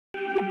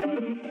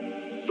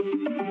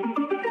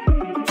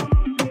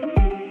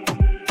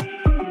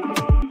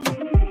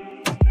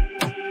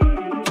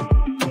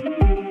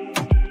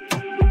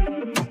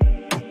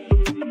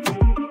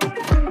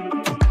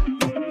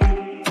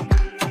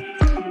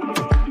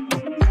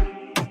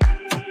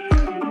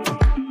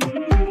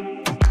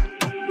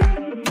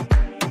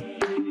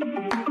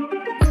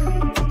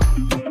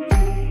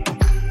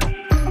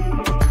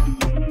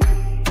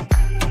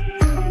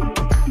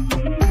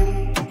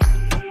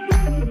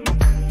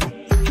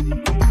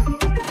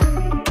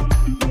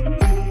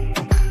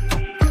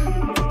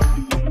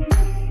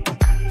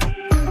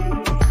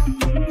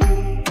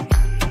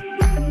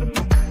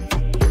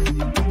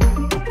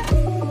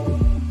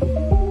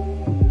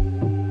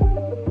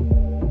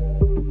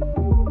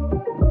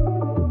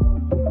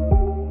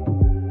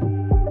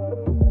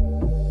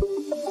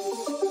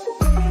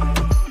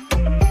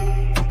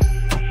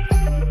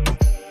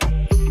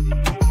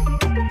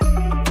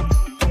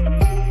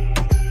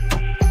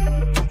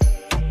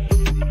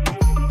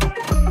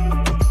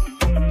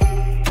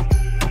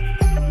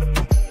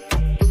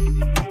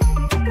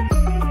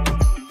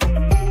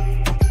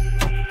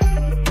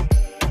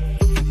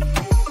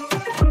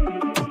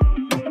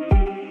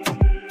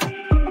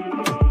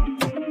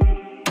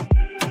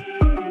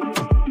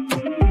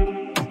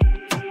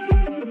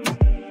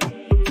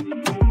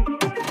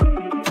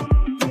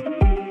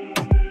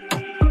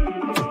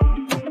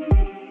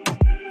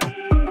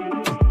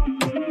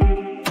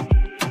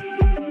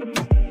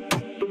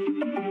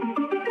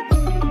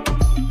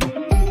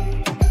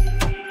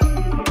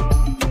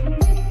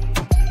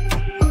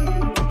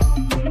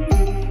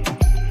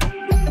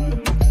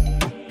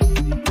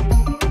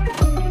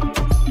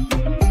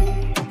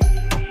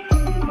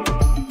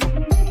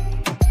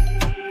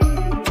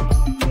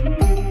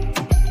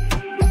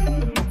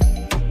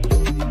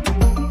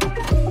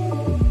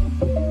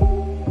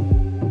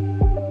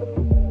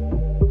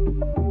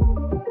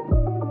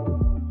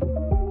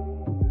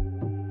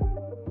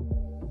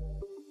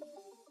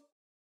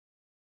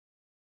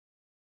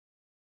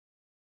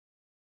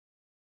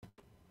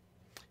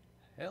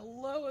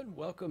Hello and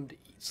welcome to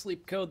Eat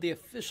Sleep Code, the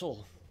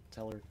official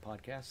Telerik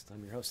podcast.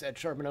 I'm your host, Ed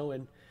Charbeneau,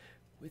 and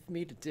with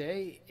me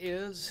today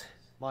is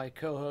my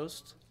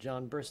co-host,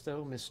 John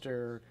Bristowe,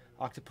 Mr.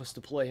 Octopus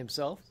Deploy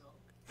himself.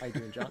 How you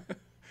doing, John?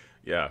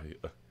 Yeah,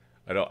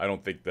 I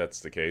don't think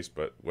that's the case,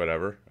 but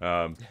whatever.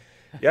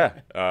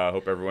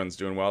 Hope everyone's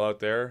doing well out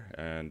there,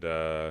 and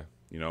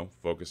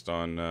focused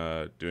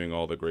on doing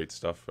all the great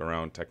stuff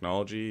around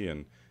technology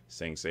and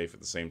staying safe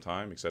at the same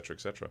time, etc.,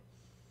 etc.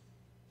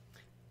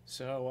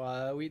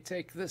 So we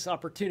take this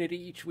opportunity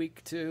each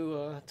week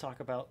to talk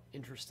about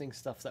interesting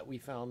stuff that we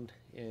found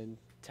in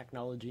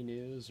technology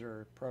news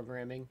or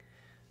programming.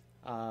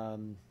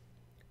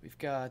 We've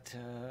got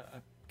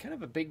a kind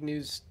of a big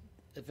news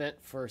event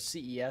for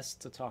CES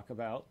to talk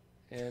about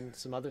and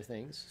some other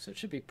things, so it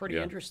should be pretty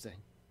interesting.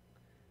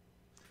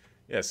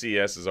 Yeah,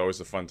 CES is always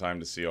a fun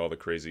time to see all the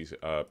crazy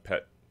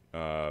pet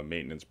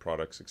maintenance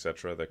products,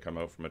 etc., that come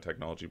out from a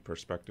technology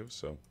perspective.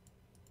 So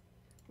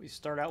we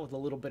start out with a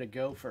little bit of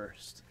Go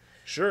first.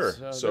 Sure.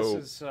 So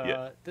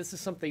this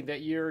is something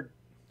that you're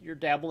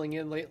dabbling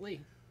in lately.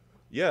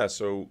 Yeah.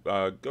 So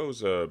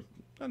Go's a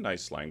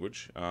nice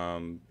language. I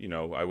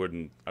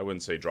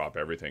wouldn't say drop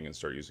everything and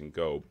start using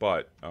Go,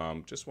 but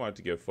just wanted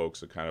to give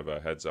folks a kind of a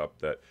heads up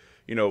that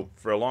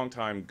for a long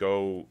time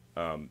Go.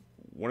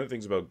 One of the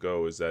things about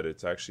Go is that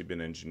it's actually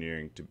been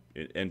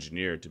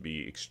engineered to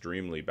be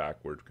extremely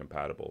backward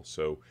compatible.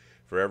 So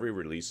for every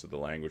release of the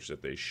language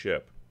that they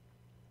ship,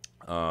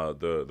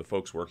 the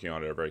folks working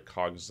on it are very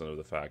cognizant of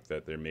the fact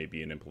that there may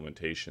be an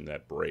implementation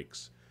that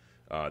breaks.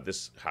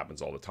 This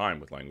happens all the time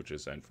with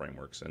languages and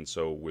frameworks. And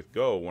so with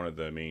Go, one of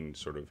the main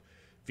sort of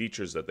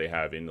features that they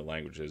have in the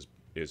languages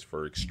is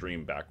for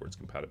extreme backwards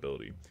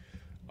compatibility.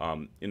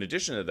 In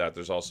addition to that,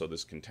 there's also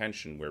this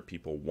contention where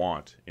people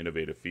want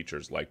innovative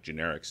features like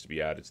generics to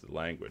be added to the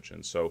language.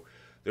 And so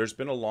there's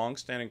been a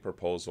long-standing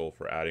proposal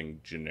for adding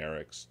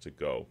generics to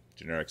Go.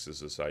 Generics is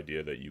this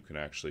idea that you can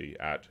actually,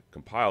 at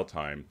compile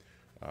time,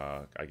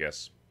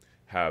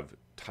 have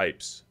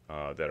types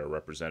that are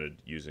represented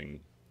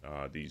using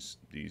these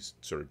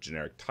sort of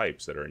generic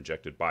types that are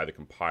injected by the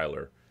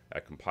compiler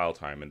at compile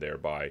time, and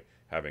thereby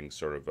having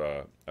sort of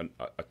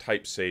a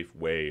type-safe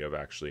way of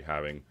actually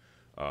having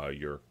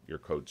your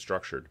code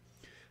structured.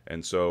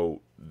 And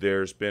so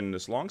there's been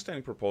this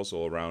long-standing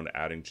proposal around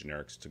adding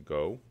generics to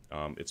Go.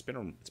 It's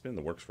been in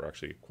the works for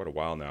actually quite a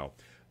while now,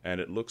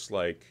 and it looks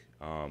like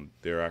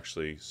they're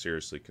actually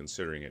seriously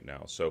considering it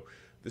now. So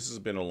this has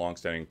been a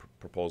long-standing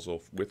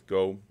proposal with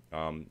Go.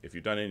 If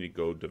you've done any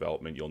Go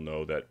development, you'll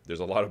know that there's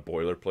a lot of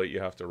boilerplate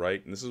you have to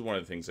write. And this is one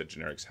of the things that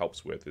generics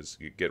helps with, is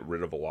you get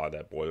rid of a lot of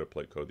that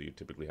boilerplate code that you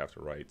typically have to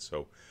write.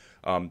 So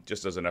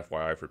just as an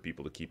FYI for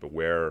people to keep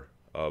aware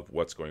of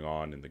what's going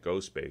on in the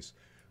Go space,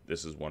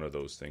 this is one of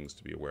those things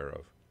to be aware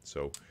of.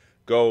 So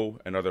Go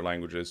and other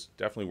languages,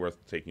 definitely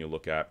worth taking a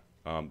look at.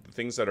 The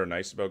things that are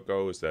nice about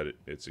Go is that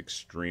it's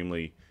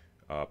extremely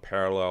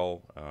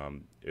parallel,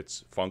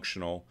 it's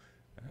functional,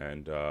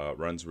 and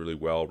runs really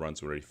well,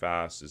 runs really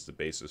fast, is the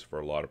basis for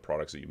a lot of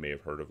products that you may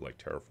have heard of, like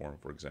Terraform,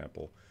 for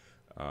example.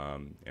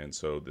 And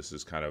so this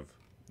is kind of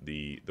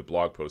the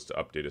blog post to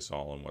update us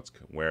all on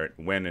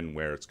when and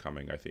where it's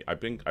coming.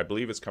 I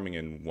believe it's coming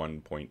in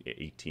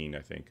 1.18,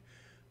 I think.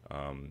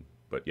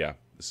 But yeah,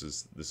 this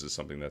is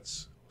something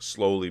that's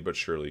slowly but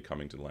surely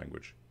coming to the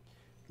language.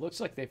 Looks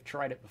like they've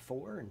tried it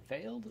before and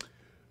failed.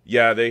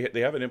 Yeah,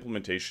 they have an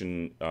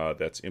implementation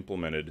that's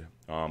implemented,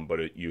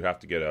 but you have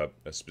to get a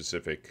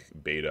specific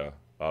beta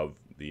of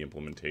the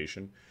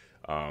implementation.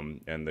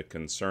 And the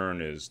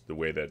concern is the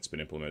way that it's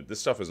been implemented. This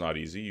stuff is not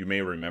easy. You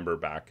may remember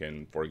back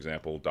in, for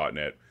example,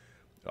 .NET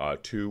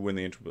 2 when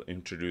they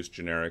introduced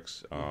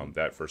generics.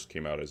 That first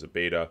came out as a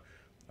beta.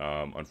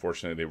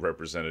 Unfortunately,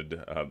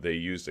 they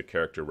used a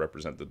character to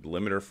represent the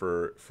delimiter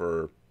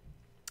for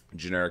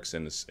generics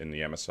in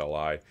the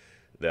MSLI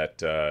that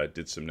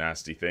did some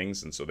nasty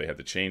things, and so they had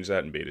to change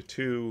that in beta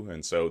 2.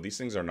 And so these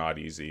things are not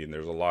easy, and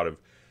there's a lot of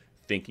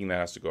thinking that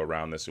has to go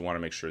around this. We want to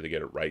make sure they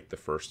get it right the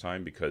first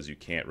time, because you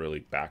can't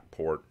really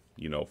backport,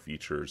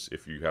 features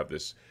if you have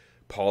this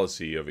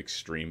policy of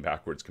extreme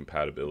backwards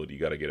compatibility. You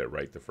got to get it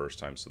right the first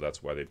time. So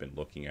that's why they've been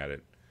looking at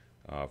it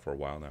for a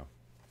while now.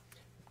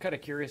 I'm kind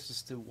of curious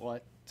as to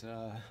what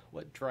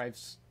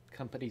drives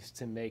companies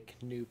to make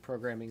new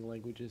programming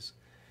languages.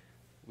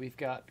 We've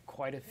got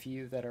quite a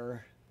few that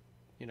are,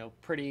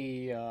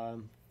 pretty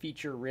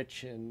feature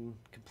rich and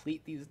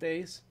complete these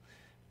days.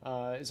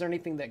 Is there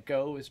anything that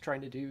Go is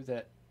trying to do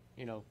that,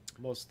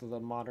 most of the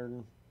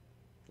modern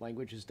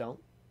languages don't?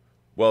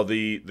 Well,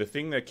 the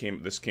thing that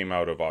came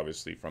out of,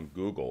 obviously, from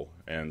Google,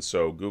 and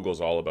so Google's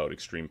all about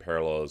extreme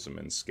parallelism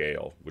and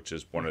scale, which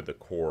is one of the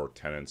core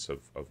tenets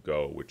of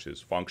Go, which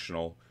is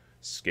functional,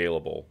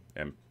 scalable,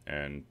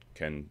 and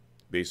can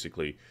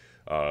basically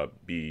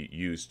be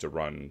used to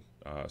run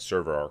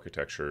server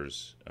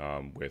architectures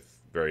with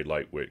very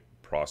lightweight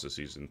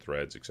processes and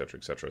threads, et cetera,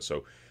 et cetera.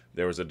 So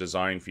there was a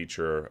design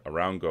feature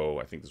around Go,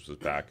 I think this was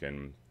back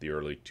in the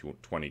early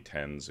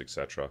 2010s, et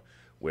cetera,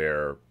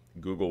 where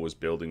Google was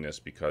building this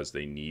because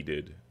they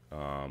needed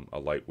a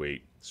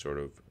lightweight sort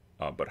of,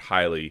 but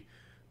highly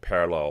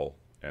parallel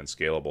and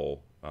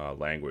scalable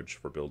language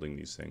for building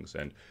these things.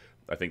 And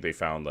I think they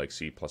found like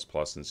C++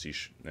 and C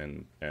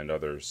and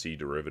other C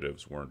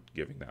derivatives weren't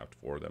giving that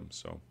for them.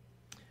 So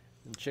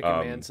and Chicken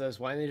Man says,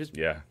 why don't they just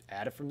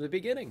add it from the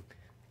beginning?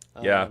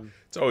 Yeah,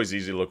 it's always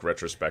easy to look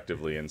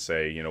retrospectively and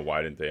say,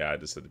 why didn't they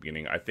add this at the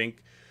beginning? I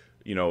think,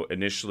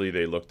 initially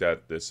they looked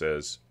at this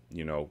as,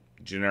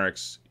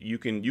 generics. You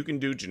can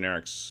do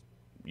generics.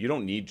 You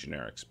don't need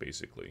generics,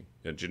 basically.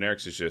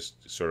 Generics is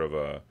just sort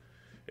of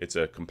it's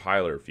a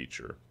compiler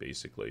feature,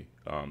 basically.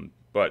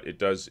 But it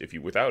does,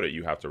 without it,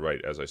 you have to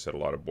write, as I said, a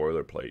lot of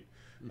boilerplate.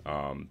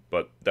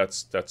 But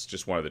that's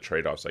just one of the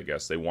trade-offs, I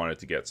guess. They wanted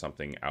to get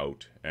something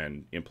out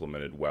and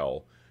implemented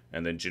well.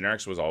 And then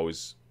generics was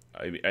always,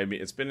 I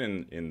mean, it's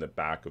been in the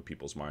back of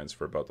people's minds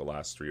for about the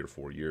last 3 or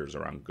 4 years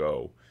around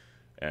Go.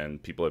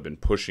 And people have been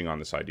pushing on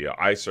this idea.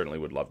 I certainly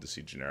would love to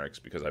see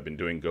generics because I've been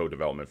doing Go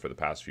development for the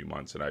past few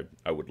months, and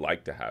I would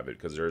like to have it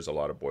because there is a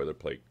lot of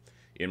boilerplate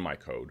in my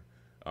code.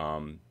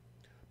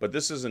 But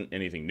this isn't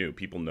anything new.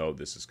 People know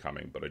this is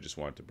coming, but I just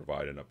wanted to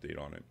provide an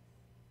update on it.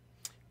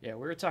 Yeah,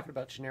 we were talking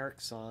about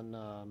generics on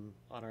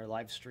our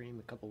live stream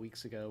a couple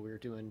weeks ago. We were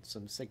doing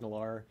some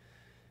SignalR.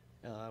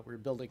 We were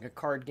building a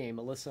card game,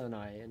 Alyssa and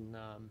I, and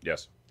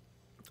yes,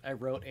 I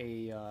wrote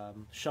a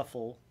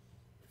shuffle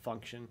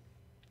function,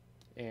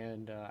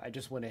 and I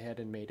just went ahead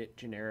and made it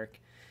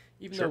generic,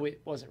 even though it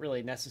wasn't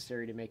really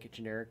necessary to make it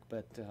generic.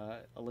 But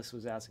Alyssa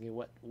was asking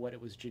me what it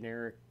was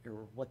generic,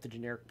 or what the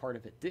generic part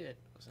of it did.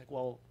 I was like,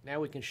 well, now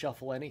we can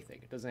shuffle anything.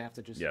 It doesn't have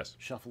to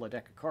just shuffle a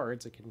deck of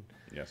cards. It can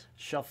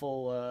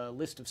shuffle a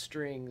list of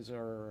strings,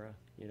 or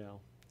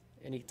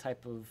any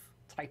type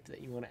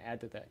that you want to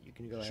add to that. You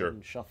can go ahead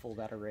and shuffle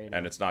that array now.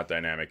 And it's not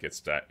dynamic.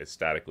 It's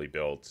statically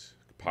built,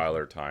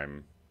 compiler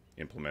time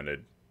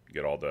implemented. You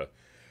get all the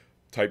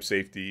type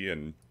safety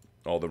and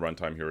all the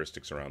runtime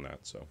heuristics around that.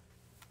 So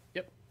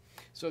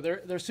so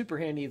they're super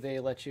handy. They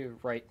let you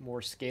write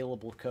more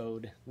scalable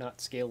code, not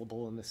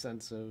scalable in the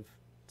sense of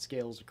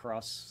scales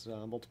across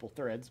multiple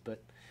threads,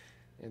 but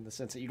in the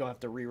sense that you don't have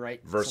to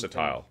rewrite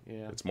versatile.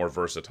 Yeah, it's more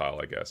versatile,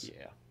 I guess.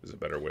 Yeah, is a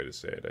better way to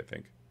say it, I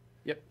think.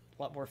 Yep,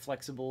 a lot more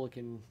flexible. It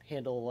can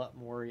handle a lot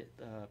more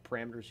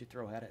parameters you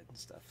throw at it and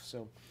stuff.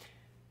 So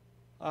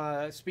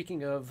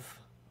speaking of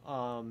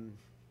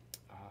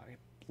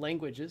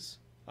languages,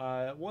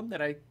 one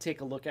that I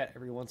take a look at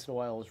every once in a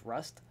while is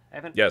Rust. I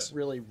haven't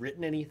really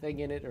written anything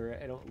in it, or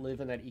I don't live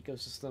in that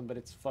ecosystem, but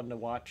it's fun to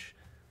watch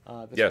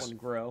this one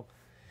grow.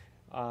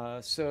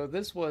 So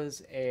this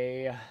was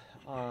a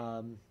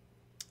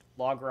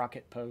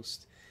LogRocket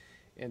post,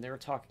 and they were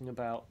talking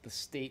about the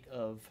state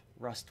of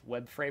Rust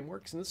web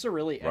frameworks, and this is a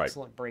really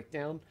excellent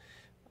breakdown.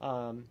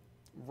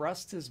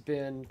 Rust has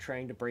been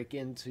trying to break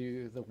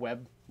into the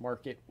web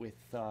market with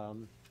the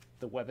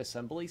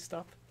WebAssembly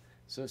stuff.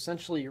 So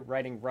essentially, you're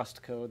writing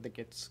Rust code that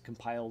gets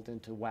compiled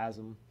into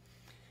WASM,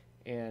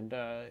 and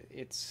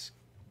it's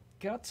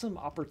got some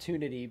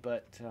opportunity,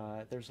 but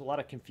there's a lot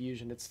of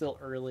confusion. It's still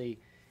early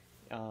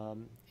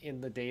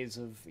in the days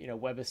of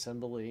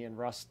WebAssembly and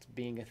Rust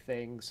being a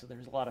thing. So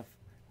there's a lot of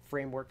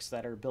frameworks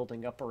that are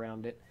building up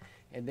around it,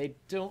 and they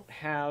don't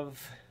have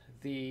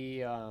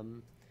the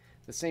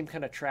same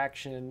kind of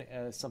traction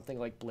as something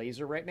like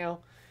Blazor right now.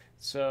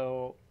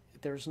 So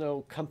there's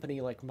no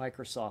company like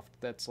Microsoft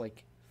that's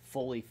like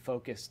fully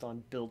focused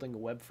on building a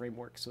web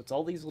framework. So it's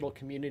all these little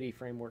community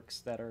frameworks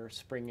that are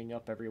springing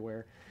up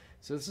everywhere.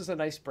 So this is a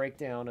nice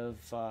breakdown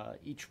of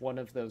each one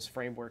of those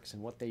frameworks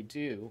and what they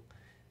do.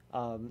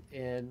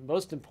 And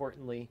most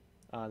importantly,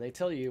 they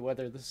tell you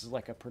whether this is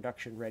like a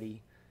production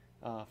ready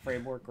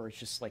framework or it's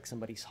just like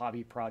somebody's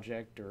hobby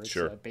project or it's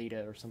Sure. a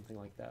beta or something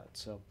like that.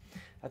 So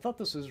I thought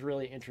this was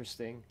really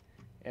interesting.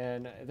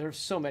 And there's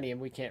so many, and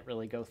we can't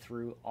really go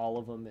through all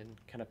of them and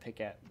kind of pick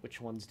at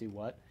which ones do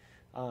what.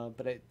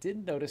 But I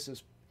did notice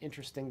it's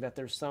interesting that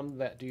there's some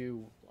that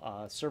do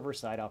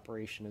server-side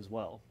operation as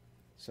well.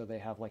 So they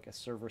have like a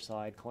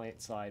server-side,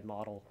 client-side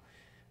model.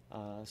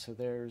 So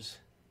there's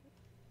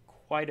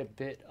quite a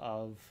bit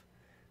of,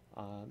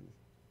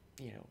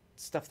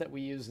 stuff that we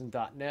use in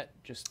 .NET.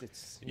 Just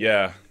it's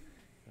Yeah.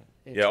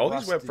 it's Yeah, all these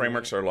Rust web doing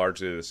frameworks it. are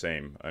largely the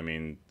same. I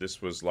mean,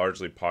 this was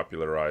largely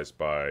popularized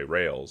by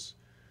Rails,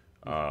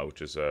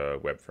 which is a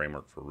web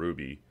framework for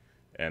Ruby.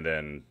 And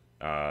then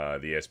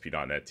the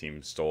ASP.NET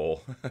team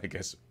stole, I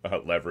guess,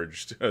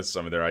 leveraged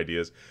some of their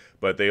ideas.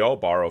 But they all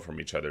borrow from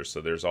each other.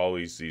 So there's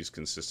always these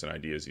consistent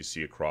ideas you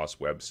see across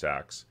web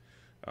stacks.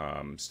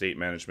 State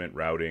management,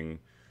 routing,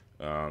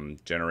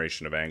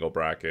 generation of angle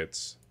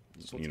brackets,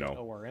 So it's got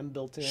ORM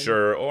built in.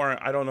 Sure, or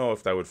I don't know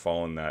if that would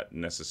fall in that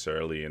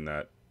necessarily in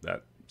that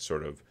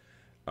sort of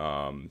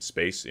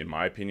space, in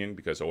my opinion,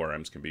 because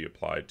ORMs can be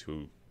applied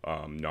to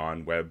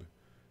non-web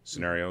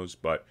scenarios.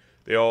 But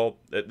they all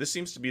this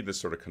seems to be the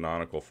sort of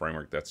canonical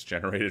framework that's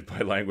generated by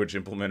language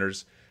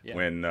implementers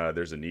when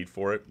there's a need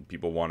for it.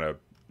 People want to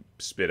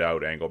spit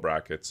out angle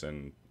brackets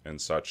and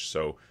such.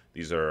 So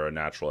these are a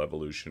natural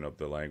evolution of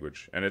the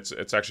language, and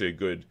it's actually a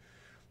good.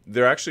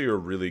 They're actually a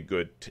really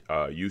good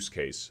use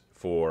case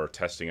for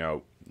testing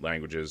out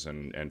languages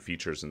and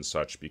features and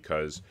such,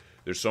 because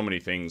there's so many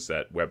things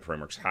that web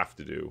frameworks have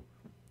to do,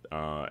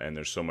 and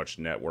there's so much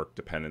network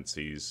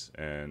dependencies,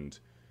 and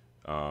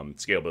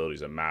scalability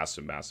is a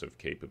massive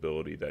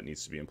capability that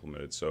needs to be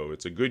implemented. So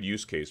it's a good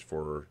use case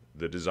for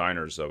the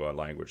designers of a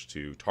language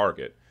to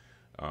target,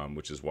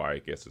 which is why I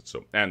guess it's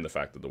so, and the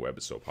fact that the web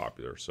is so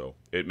popular. So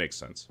it makes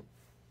sense.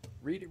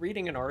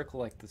 Reading an article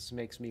like this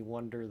makes me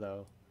wonder,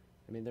 though.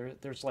 I mean,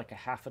 there's like a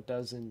half a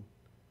dozen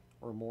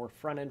or more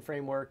front-end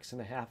frameworks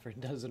and a half a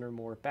dozen or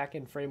more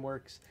back-end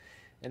frameworks,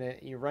 and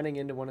you're running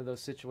into one of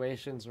those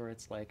situations where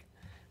it's like,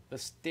 the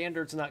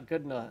standard's not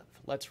good enough.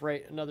 Let's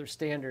write another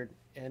standard.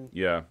 And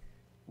Yeah.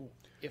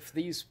 if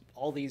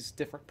all these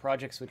different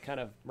projects would kind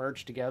of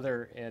merge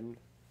together and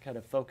kind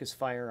of focus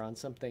fire on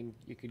something,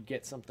 you could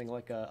get something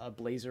like a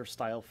Blazor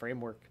style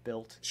framework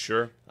built.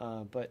 Sure.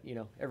 But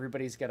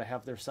everybody's got to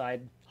have their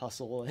side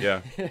hustle.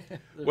 Yeah.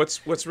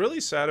 What's really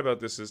sad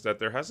about this is that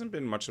there hasn't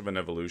been much of an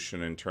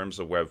evolution in terms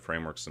of web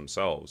frameworks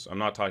themselves. I'm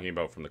not talking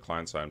about from the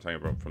client side. I'm talking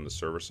about from the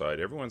server side.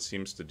 Everyone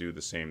seems to do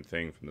the same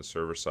thing from the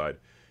server side.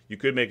 You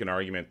could make an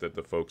argument that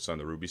the folks on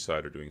the Ruby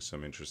side are doing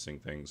some interesting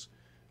things.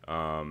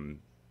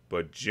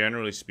 But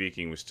generally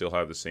speaking, we still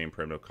have the same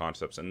primitive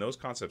concepts, and those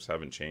concepts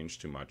haven't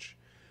changed too much.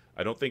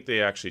 I don't think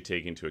they actually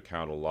take into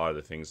account a lot of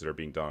the things that are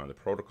being done on the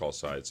protocol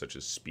side, such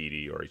as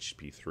Speedy or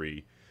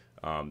HTTP3,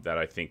 that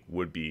I think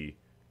would be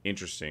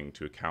interesting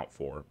to account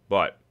for.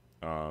 But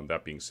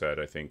that being said,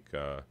 I think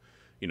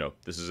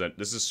this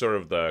is sort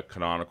of the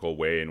canonical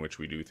way in which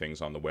we do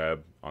things on the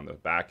web on the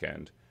back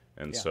end,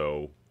 and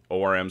so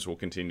ORMs will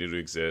continue to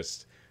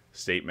exist.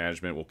 State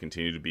management will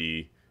continue to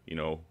be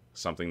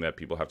something that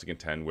people have to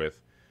contend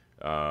with.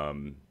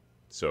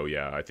 So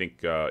yeah, I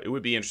think it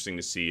would be interesting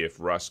to see if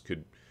Rust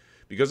could.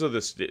 Because of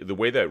this, the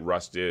way that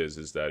Rust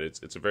is that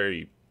it's a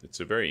very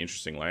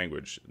interesting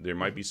language. There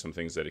might be some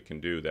things that it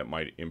can do that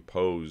might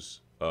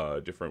impose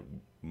a different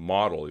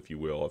model, if you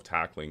will, of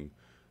tackling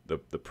the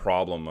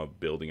problem of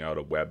building out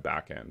a web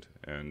backend.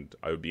 And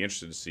I would be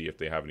interested to see if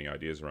they have any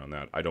ideas around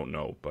that. I don't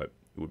know, but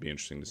it would be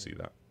interesting to see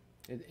that.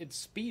 Its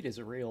speed is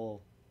a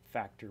real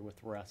factor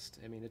with Rust.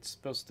 I mean, it's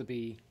supposed to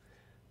be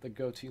the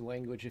go-to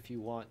language if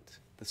you want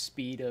the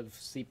speed of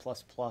C++,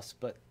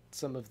 but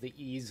some of the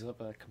ease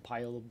of a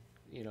compiled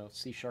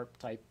C#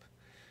 type,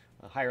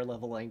 higher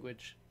level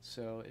language.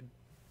 So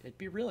it'd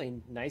be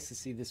really nice to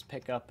see this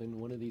pick up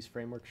and one of these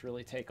frameworks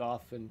really take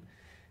off and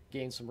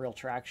gain some real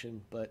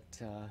traction, but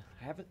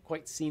I haven't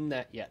quite seen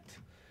that yet.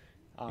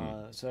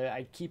 So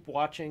I keep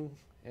watching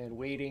and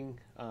waiting.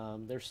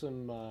 There's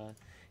some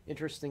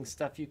interesting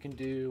stuff you can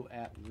do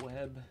at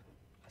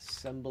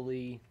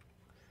webassembly.studio,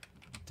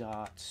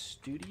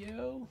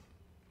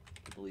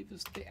 I believe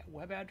is the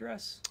web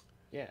address.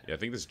 Yeah, I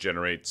think this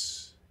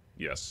generates,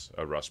 yes,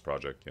 a Rust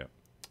project, yeah.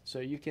 So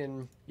you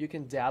can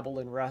dabble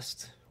in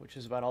Rust, which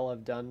is about all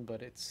I've done,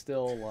 but it's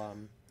still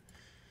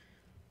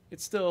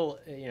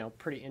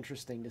pretty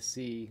interesting to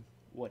see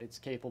what it's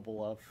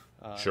capable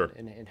of, Sure.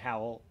 and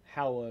how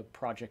a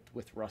project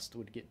with Rust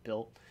would get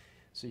built.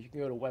 So you can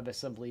go to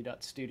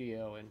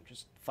webassembly.studio and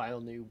just file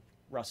new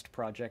Rust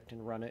project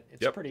and run it.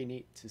 It's Yep. pretty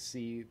neat to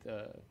see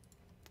the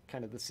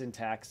kind of the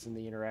syntax and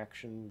the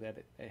interaction that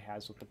it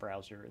has with the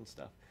browser and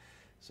stuff.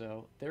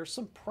 So there's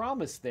some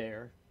promise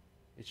there.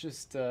 It's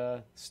just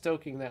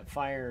stoking that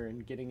fire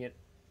and getting it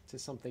to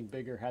something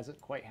bigger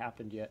hasn't quite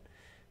happened yet.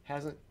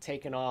 Hasn't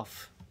taken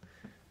off.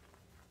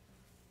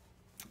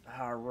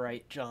 All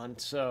right, John.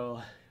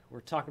 So we're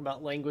talking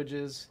about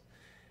languages,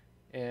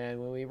 and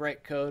when we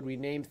write code, we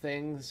name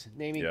things.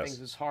 Naming Yes.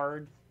 things is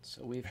hard,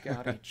 so we've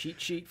got a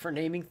cheat sheet for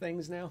naming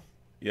things now.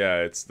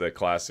 Yeah, it's the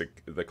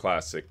classic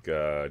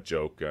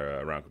joke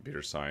around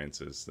computer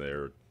science is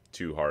there are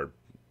two hard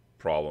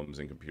problems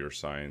in computer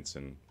science,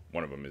 and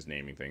one of them is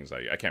naming things.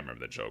 I can't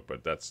remember the joke,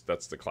 but that's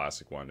the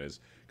classic one. Is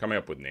coming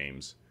up with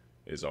names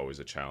is always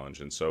a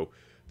challenge, and so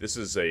this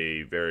is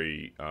a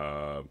very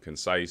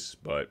concise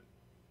but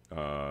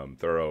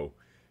thorough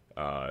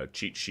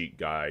cheat sheet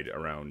guide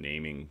around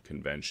naming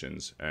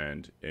conventions,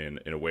 and in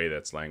a way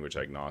that's language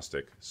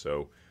agnostic.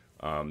 So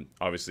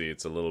obviously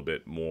it's a little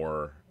bit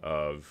more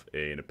of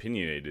an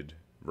opinionated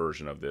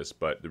version of this,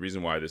 but the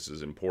reason why this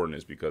is important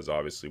is because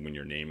obviously when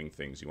you're naming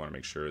things, you want to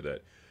make sure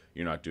that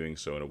you're not doing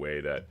so in a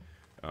way that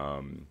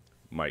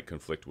might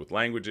conflict with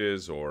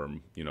languages, or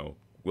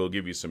will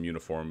give you some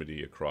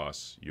uniformity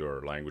across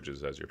your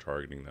languages as you're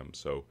targeting them.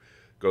 So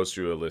goes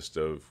through a list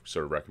of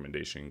sort of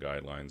recommendation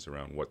guidelines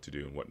around what to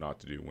do and what not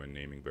to do when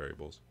naming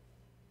variables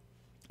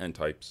and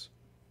types.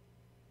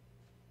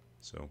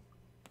 So,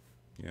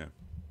 yeah.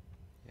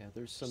 Yeah,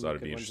 there's some So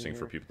that'd good be ones in interesting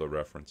for here. people to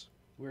reference.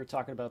 We were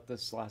talking about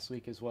this last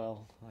week as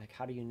well. Like,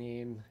 how do you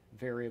name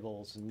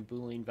variables and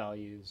Boolean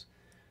values?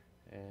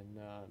 And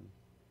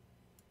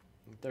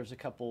there's a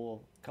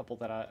couple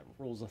that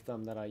rules of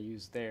thumb that I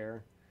use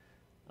there.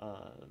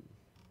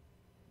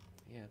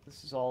 Yeah,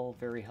 this is all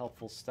very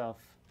helpful stuff.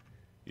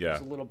 Yeah.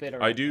 There's a little bit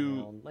I do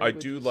around I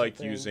do languages like and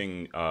things.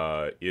 using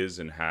is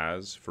and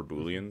has for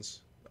Booleans.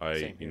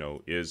 Same here.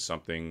 Is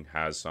something,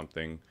 has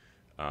something,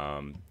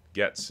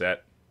 get,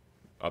 set,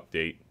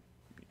 update,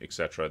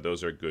 etc.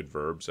 Those are good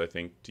verbs, I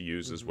think, to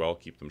use as well.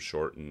 Keep them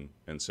short and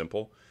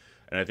simple.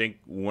 And I think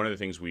one of the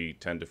things we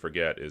tend to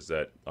forget is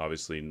that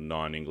obviously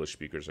non-English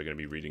speakers are going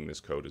to be reading this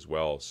code as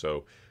well.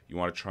 So you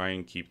want to try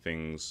and keep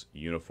things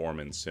uniform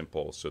and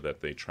simple so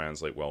that they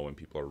translate well when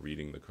people are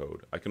reading the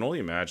code. I can only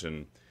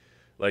imagine,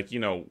 like,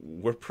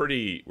 we're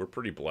pretty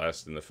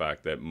blessed in the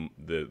fact that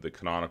the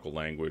canonical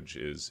language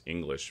is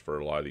English for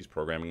a lot of these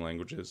programming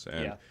languages,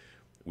 and Yeah.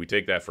 we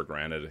take that for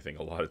granted. I think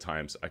a lot of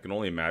times I can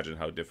only imagine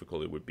how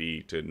difficult it would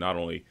be to not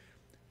only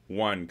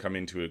come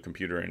into a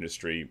computer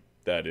industry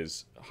that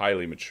is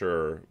highly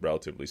mature,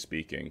 relatively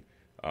speaking,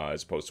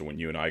 as opposed to when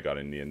you and I got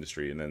in the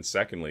industry, and then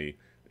secondly,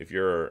 if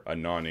you're a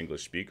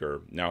non-English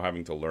speaker, now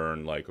having to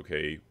learn, like,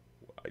 okay,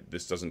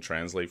 this doesn't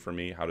translate for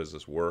me, how does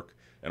this work,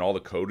 and all the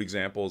code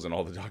examples and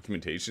all the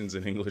documentation's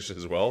in English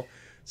as well.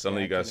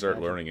 Suddenly Yeah, I you got to can start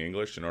imagine. learning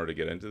English in order to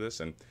get into this,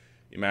 and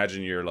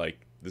imagine you're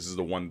like, this is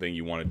the one thing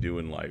you want to do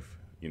in life,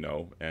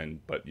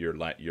 but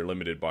you're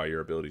limited by your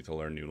ability to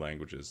learn new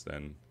languages.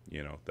 Then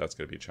that's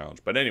going to be a challenge.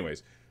 But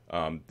anyways,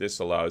 this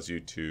allows you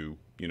to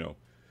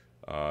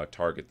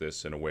target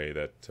this in a way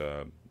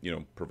that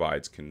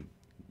provides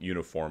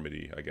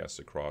uniformity, I guess,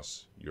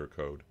 across your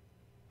code.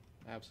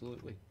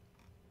 Absolutely.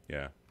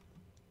 Yeah.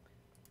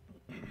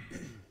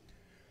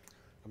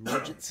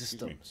 Emergent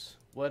systems.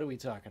 What are we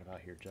talking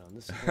about here, John?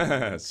 This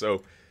is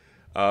So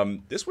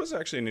this was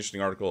actually an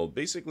interesting article.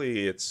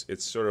 Basically, it's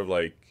sort of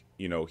like,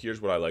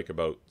 here's what I like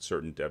about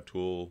certain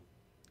DevTool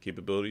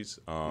capabilities.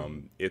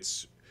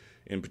 It's,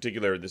 in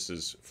particular, this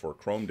is for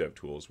Chrome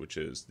DevTools, which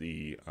is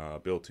the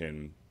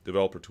built-in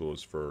developer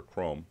tools for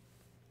Chrome.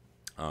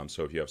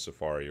 So if you have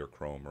Safari or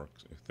Chrome or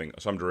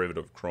some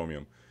derivative of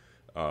Chromium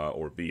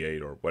or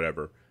V8 or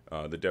whatever,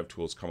 the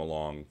DevTools come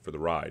along for the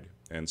ride.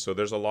 And so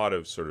there's a lot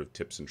of sort of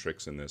tips and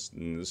tricks in this.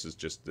 And this is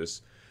just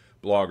this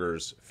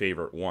blogger's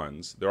favorite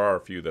ones. There are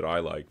a few that I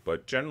like,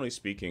 but generally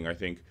speaking, I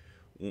think,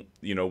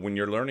 when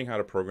you're learning how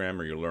to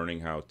program or you're learning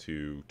how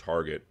to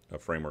target a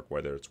framework,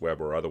 whether it's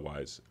web or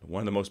otherwise,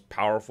 one of the most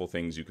powerful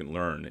things you can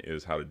learn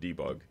is how to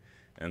debug.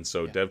 And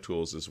so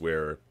DevTools is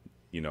where,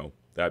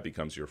 that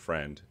becomes your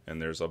friend. And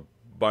there's a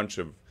bunch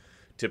of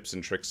tips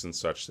and tricks and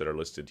such that are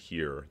listed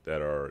here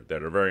that are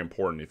very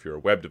important if you're a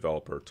web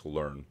developer to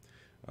learn.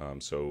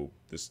 So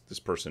this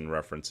person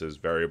references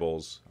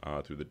variables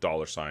through the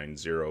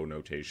 $0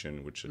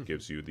 notation, which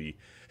gives you the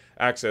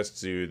access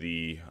to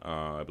the,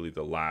 I believe,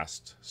 the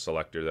last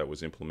selector that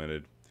was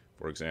implemented,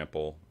 for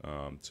example.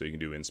 So you can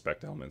do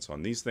inspect elements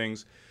on these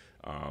things.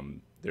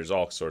 There's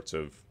all sorts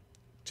of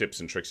tips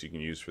and tricks you can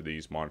use for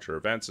these. Monitor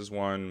events is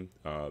one.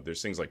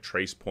 There's things like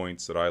trace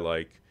points that I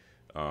like.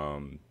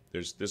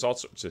 There's all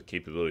sorts of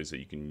capabilities that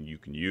you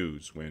can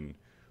use when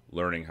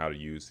learning how to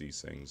use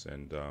these things,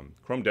 and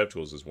Chrome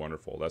DevTools is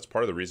wonderful. That's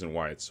part of the reason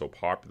why it's so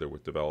popular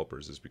with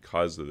developers, is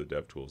because of the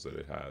DevTools that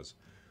it has.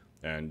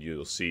 And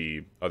you'll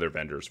see other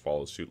vendors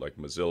follow suit, like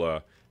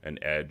Mozilla and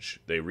Edge.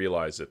 They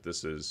realize that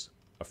this is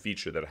a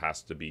feature that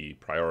has to be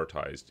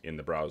prioritized in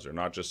the browser,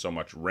 not just so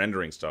much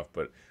rendering stuff,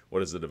 but what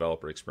does the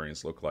developer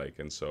experience look like?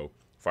 And so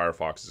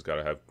Firefox has got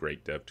to have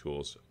great dev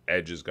tools.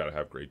 Edge has got to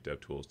have great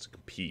dev tools to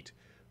compete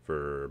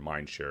for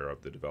mind share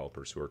of the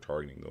developers who are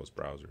targeting those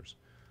browsers.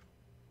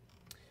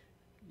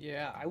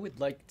 Yeah, I would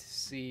like to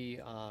see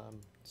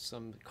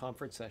some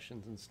conference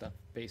sessions and stuff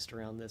based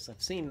around this.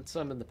 I've seen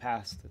some in the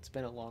past. It's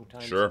been a long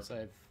time Sure.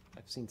 since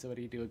I've seen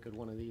somebody do a good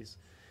one of these.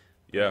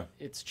 Yeah.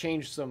 It's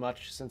changed so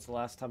much since the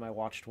last time I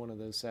watched one of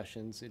those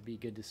sessions. It'd be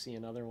good to see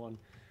another one,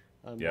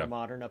 a Yeah. more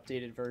modern,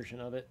 updated version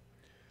of it.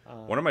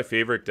 One of my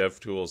favorite dev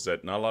tools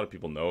that not a lot of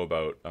people know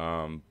about,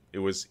 it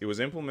was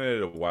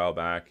implemented a while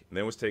back, and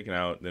then was taken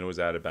out, and then it was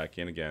added back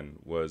in again,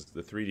 was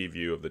the 3D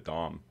view of the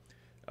DOM.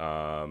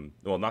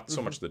 Well, not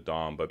so much the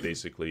DOM, but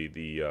basically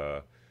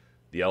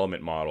the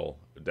element model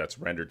that's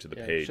rendered to the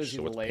Yeah, it page, shows you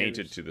so the it's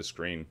painted layers to the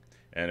screen,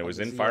 and it on was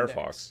the in Z-index.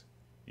 Firefox.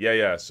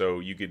 Yeah. So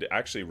you could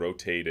actually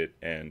rotate it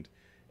and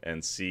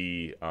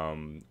see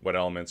what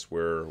elements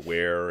were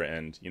where,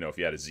 and if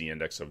you had a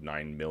z-index of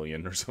 9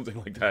 million or something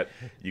like that,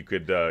 you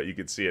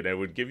could see it, and it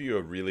would give you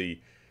a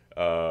really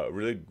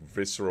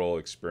visceral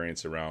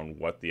experience around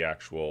what the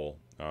actual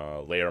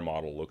layer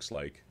model looks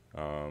like.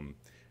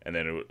 And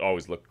then it would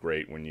always look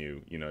great when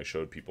you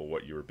showed people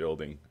what you were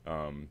building,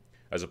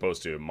 as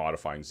opposed to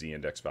modifying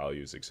z-index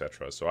values,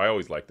 etc. So I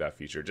always liked that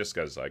feature just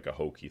as like a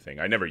hokey thing.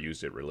 I never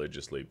used it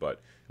religiously,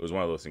 but it was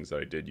one of those things that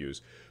I did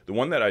use. The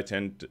one that I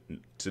tend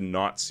to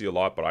not see a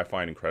lot, but I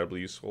find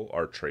incredibly useful,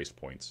 are trace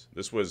points.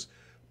 This was,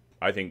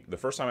 I think, the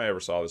first time I ever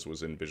saw this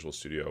was in Visual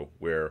Studio,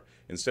 where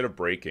instead of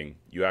breaking,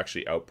 you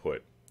actually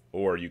output,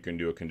 or you can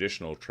do a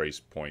conditional trace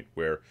point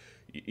where,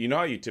 you know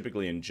how you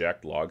typically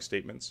inject log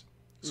statements?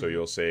 So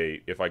you'll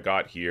say, if I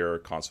got here,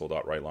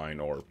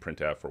 console.writeline or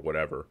printf or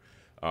whatever,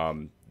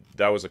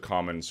 that was a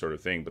common sort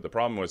of thing. But the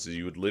problem was is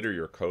you would litter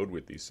your code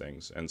with these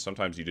things, and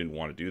sometimes you didn't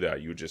want to do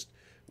that.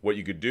 What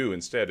you could do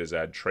instead is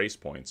add trace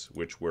points,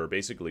 which were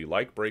basically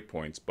like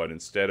breakpoints, but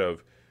instead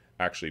of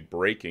actually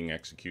breaking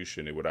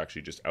execution, it would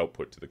actually just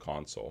output to the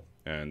console.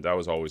 And that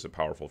was always a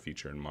powerful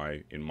feature in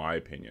my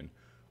opinion.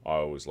 I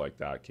always liked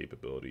that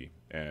capability,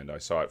 and I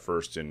saw it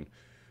first in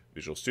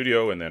Visual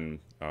Studio, and then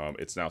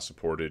it's now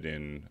supported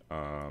in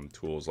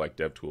tools like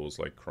DevTools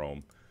like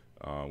Chrome,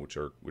 which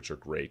are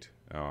great,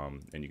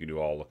 and you can do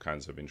all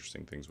kinds of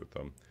interesting things with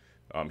them.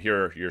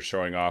 Here you're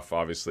showing off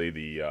obviously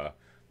the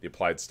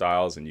applied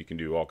styles, and you can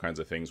do all kinds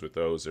of things with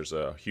those. There's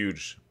a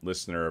huge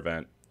listener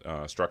event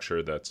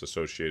structure that's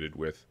associated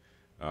with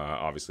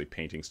obviously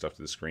painting stuff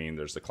to the screen.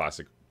 There's the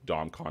classic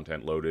DOM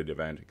content loaded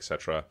event,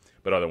 etc.,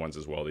 but other ones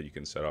as well that you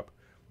can set up.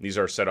 These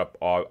are set up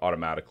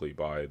automatically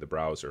by the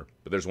browser,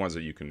 but there's ones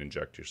that you can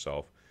inject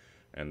yourself,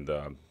 and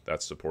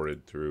that's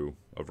supported through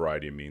a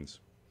variety of means.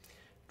 I'm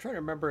trying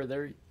to remember,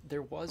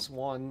 there was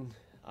one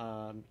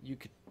you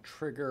could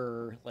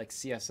trigger like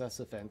CSS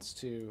events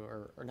too,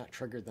 or not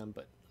trigger them,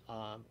 but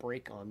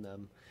break on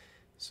them.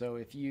 So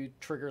if you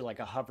trigger like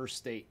a hover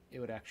state, it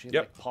would actually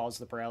like pause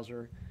the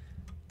browser.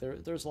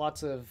 There's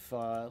lots of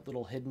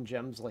little hidden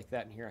gems like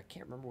that in here. I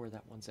can't remember where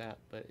that one's at,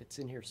 but it's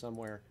in here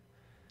somewhere.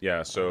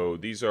 Yeah, so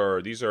these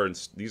are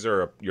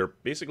you're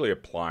basically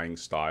applying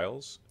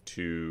styles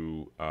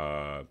to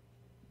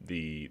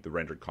the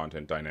rendered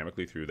content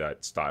dynamically through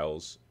that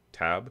styles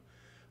tab.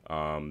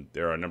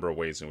 There are a number of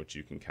ways in which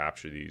you can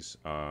capture these,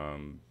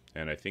 and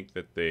I think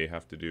that they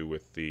have to do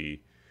with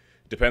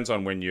depends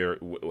on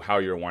how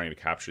you're wanting to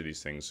capture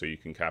these things. So you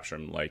can capture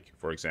them, like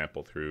for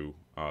example, through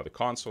the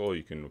console.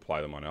 You can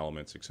apply them on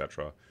elements,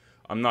 etc.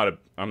 I'm not a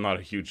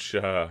huge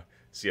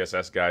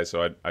CSS guy,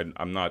 so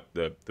I'm not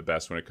the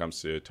best when it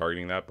comes to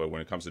targeting that. But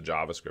when it comes to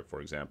JavaScript, for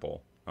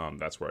example,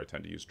 that's where I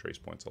tend to use trace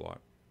points a lot.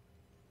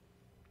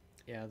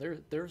 Yeah,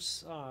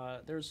 there's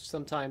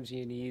sometimes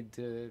you need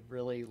to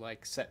really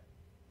like set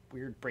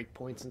weird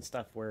breakpoints and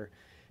stuff where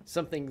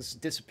something's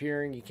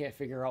disappearing, you can't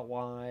figure out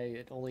why.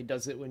 It only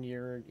does it when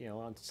you're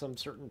on some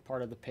certain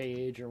part of the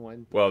page, or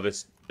when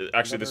this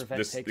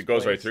it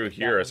goes right through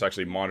here. It's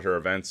actually monitor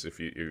events.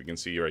 If you can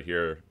see right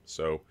here,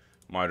 so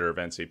monitor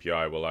events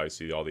API will allow you to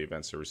see all the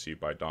events that are received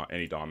by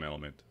any DOM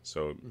element.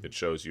 So it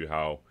shows you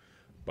how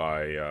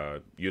by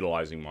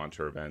utilizing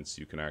monitor events,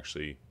 you can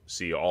actually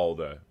see all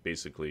the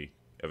basically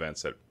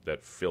events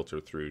that filter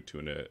through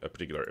to a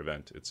particular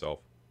event itself.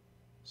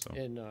 So.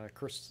 And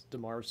Chris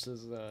DeMar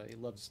says he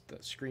loves the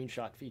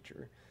screenshot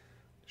feature.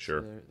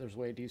 Sure. So there's a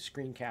way to do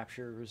screen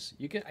captures.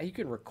 You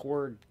can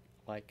record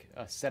like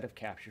a set of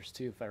captures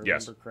too, if I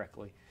remember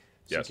correctly.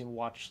 So you can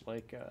watch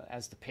like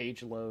as the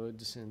page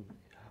loads and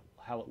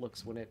how it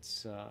looks when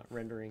it's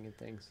rendering and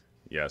things.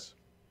 Yes.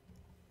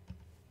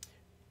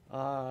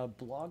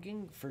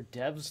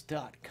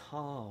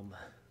 Bloggingfordevs.com.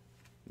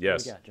 Yes.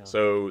 What do we got, John?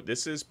 So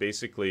this is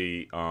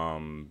basically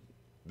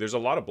there's a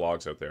lot of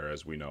blogs out there,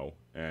 as we know,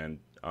 and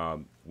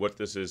what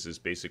this is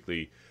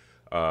basically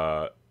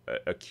a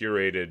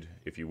curated,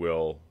 if you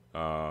will,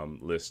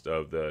 list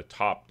of the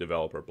top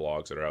developer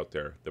blogs that are out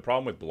there. The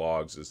problem with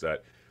blogs is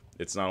that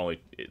it's not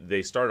only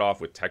they started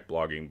off with tech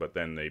blogging, but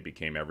then they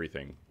became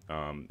everything.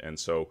 And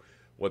so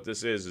what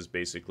this is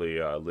basically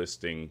a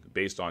listing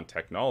based on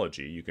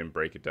technology. You can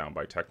break it down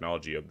by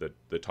technology of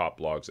the top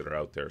blogs that are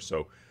out there.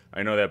 So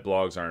I know that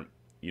blogs aren't,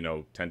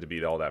 tend to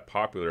be all that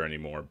popular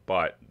anymore,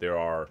 but there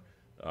are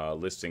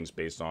listings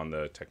based on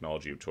the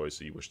technology of choice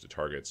that you wish to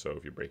target. So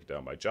if you break it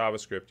down by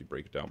JavaScript, you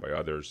break it down by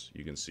others,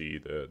 you can see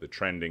the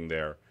trending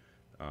there,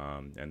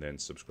 and then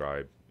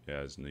subscribe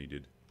as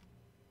needed.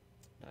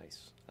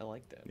 Nice. I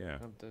like that. Yeah.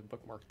 I have to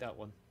bookmark that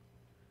one.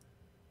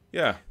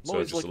 Yeah. I'm So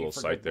always just a looking little for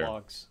site good there.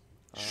 blogs.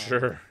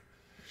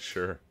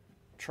 Sure.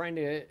 Trying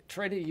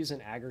to use an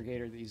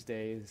aggregator these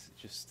days.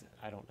 Just,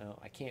 I don't know.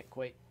 I can't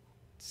quite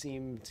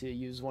seem to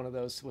use one of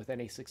those with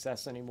any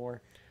success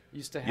anymore.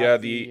 Used to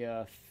have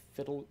the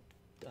fiddle.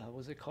 What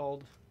was it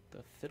called?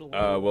 The fiddle.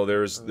 Well, there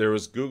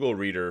was Google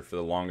Reader for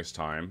the longest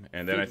time,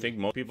 and then I think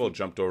most people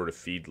jumped over to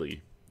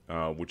Feedly,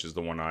 which is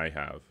the one I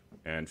have.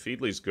 And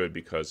Feedly's good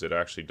because it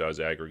actually does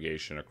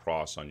aggregation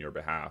across on your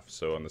behalf.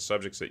 So on the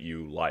subjects that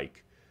you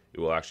like, it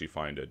will actually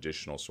find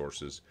additional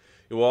sources.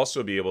 It will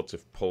also be able to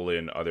pull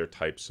in other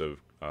types of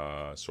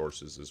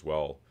sources as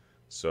well.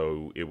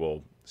 So it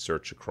will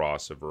search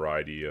across a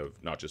variety of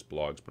not just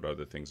blogs, but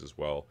other things as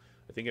well.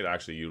 I think it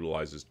actually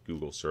utilizes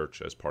Google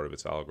search as part of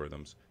its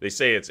algorithms. They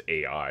say it's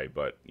AI,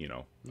 but,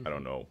 I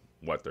don't know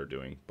what they're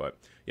doing. But,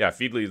 yeah,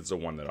 Feedly is the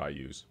one that I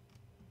use.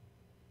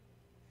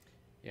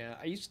 Yeah,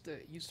 I used to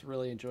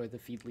really enjoy the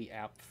Feedly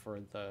app for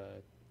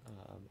the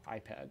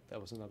iPad.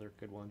 That was another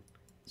good one.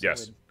 So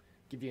Yes. it would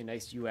give you a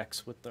nice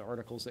UX with the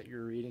articles that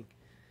you're reading.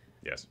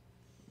 Yes.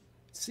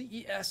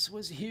 CES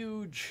was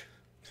huge.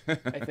 I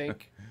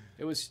think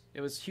it was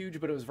huge,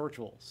 but it was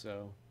virtual.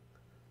 So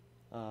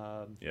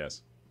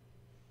Yes.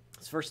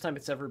 it's the first time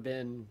it's ever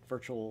been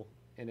virtual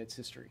in its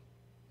history.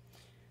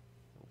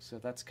 So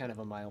that's kind of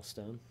a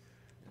milestone.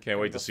 Can't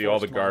wait to see all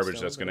the garbage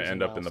that's going to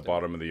end up in the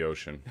bottom of the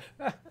ocean.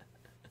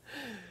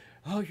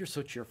 Oh, you're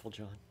so cheerful,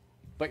 John.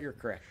 But you're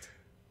correct.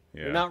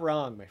 Yeah. You're not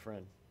wrong, my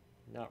friend.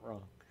 You're not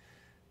wrong.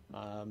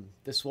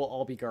 This will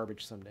all be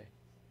garbage someday.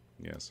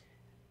 Yes.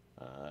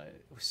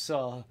 We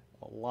saw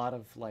a lot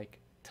of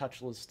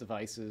touchless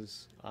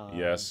devices.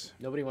 Yes.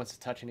 Nobody wants to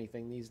touch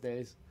anything these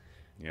days.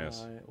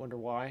 Yes. I wonder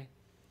why.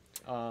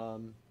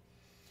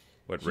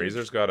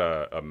 Razer's got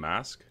a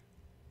mask?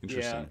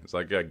 Interesting. Yeah. It's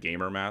like a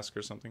gamer mask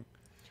or something?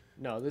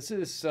 No, this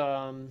is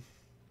an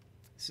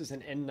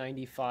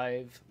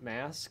N95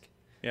 mask.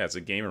 Yeah, it's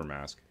a gamer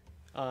mask.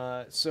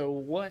 So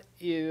what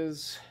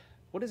is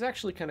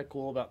actually kind of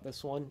cool about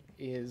this one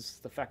is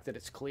the fact that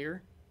it's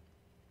clear.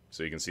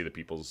 So you can see the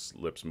people's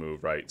lips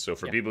move, right? So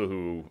for Yeah. people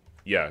who,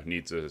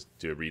 need to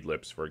read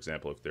lips, for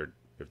example, if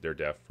they're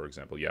deaf, for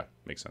example,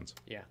 makes sense.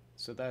 Yeah.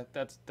 So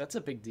that's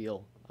a big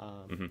deal.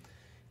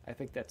 I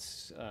think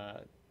that's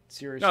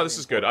seriously. No, this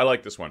is good. I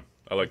like this one.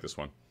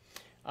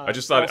 I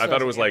just thought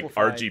it was like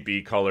amplified.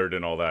 RGB colored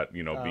and all that,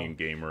 being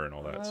gamer and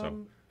all that.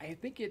 So I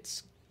think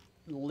it's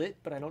lit,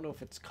 but I don't know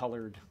if it's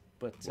colored.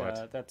 But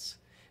What? that's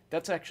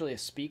actually a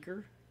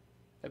speaker,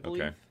 I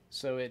believe. Okay.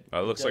 So it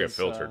looks like a does,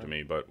 filter to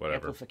me, but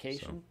whatever.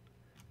 Amplification. So,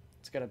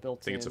 It's got a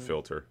built-in. I think it's a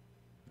filter.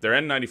 They're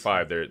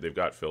N95. They've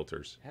got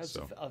filters. It has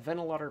So a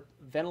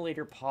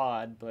ventilator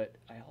pod, but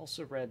I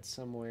also read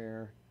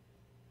somewhere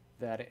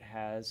that it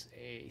has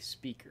a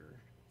speaker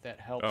that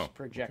helps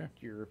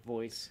project your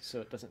voice so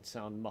it doesn't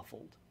sound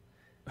muffled.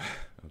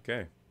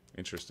 okay,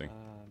 interesting.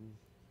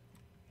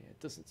 Yeah, it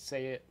doesn't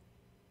say it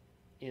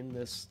in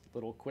this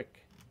little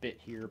quick bit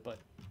here, but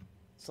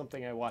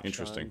something I watched.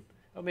 Interesting.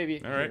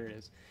 Maybe All here right. it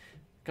is.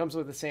 Comes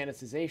with a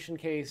sanitization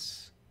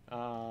case.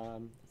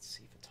 Let's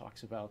see if it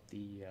talks about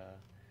the.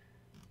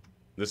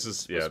 This is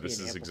supposed to be This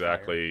an is amplifier.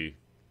 exactly.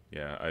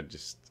 Yeah, I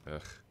just.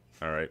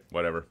 All right,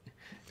 whatever.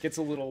 Gets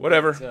a little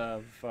Whatever. bit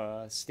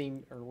of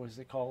Steam, or what is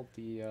it called?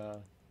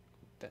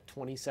 That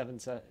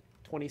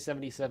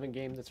 2077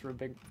 game that's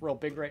real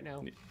big right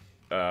now.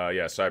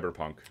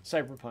 Cyberpunk.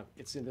 Cyberpunk.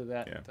 It's into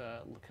that Yeah.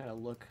 kind of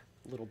look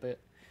a little bit.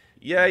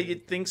 Yeah,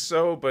 you'd think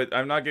so, but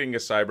I'm not getting a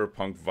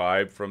cyberpunk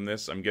vibe from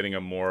this. I'm getting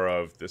a more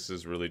of this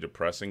is really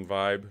depressing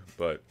vibe,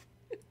 but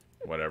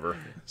whatever.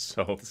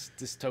 So, This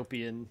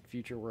dystopian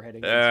future we're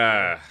heading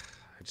into.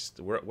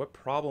 what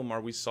problem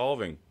are we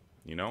solving?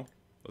 Let's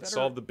Better-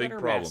 solve the big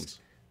better problems. masks.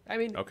 I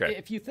mean, Okay.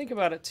 if you think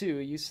about it too,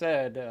 you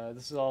said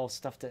this is all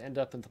stuff to end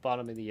up at the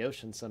bottom of the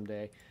ocean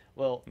someday.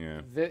 Well,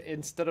 Yeah.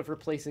 Instead of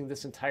replacing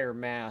this entire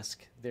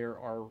mask, there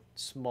are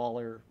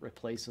smaller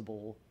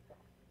replaceable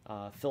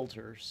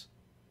filters.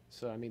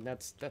 So I mean,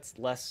 that's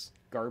less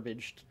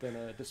garbage than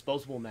a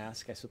disposable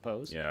mask, I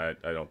suppose. Yeah,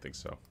 I don't think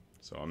so.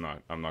 So I'm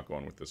not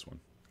going with this one.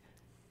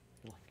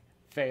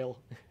 Fail.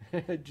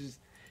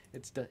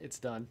 It's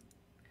done.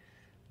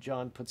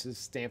 John puts his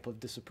stamp of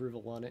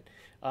disapproval on it.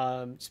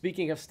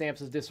 Speaking of stamps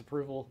of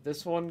disapproval,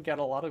 this one got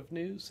a lot of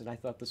news, and I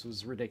thought this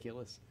was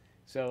ridiculous.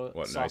 So,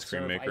 What, an soft ice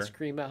cream serve maker? ice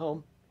cream at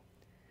home.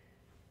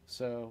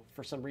 So,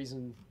 for some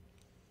reason,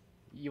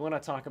 you want to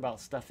talk about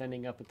stuff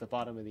ending up at the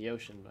bottom of the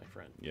ocean, my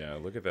friend. Yeah,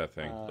 look at that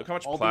thing. Look how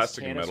much all these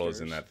plastic and metal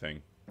is in canisters. that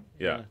thing.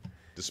 Yeah.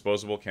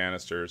 Disposable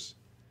canisters.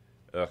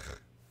 Ugh.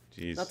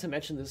 Jeez. Not to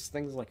mention this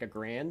thing's like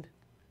 $1,000.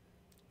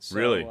 So,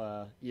 Really?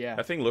 Yeah,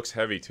 That thing looks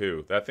heavy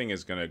too. That thing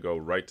is gonna go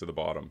right to the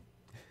bottom.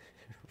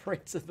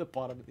 right to the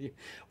bottom of the.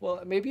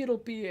 Well, maybe it'll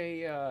be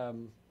a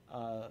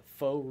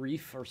faux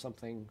reef or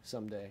something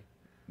someday.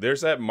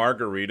 There's that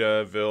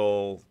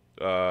Margaritaville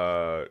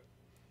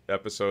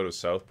episode of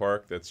South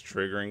Park that's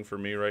triggering for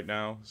me right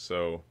now.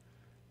 So,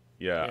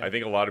 yeah, Yeah. I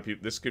think a lot of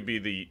people. This could be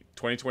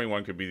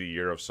 2021 could be the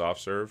year of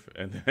soft serve,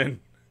 and then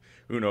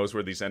who knows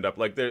where these end up.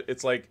 Like,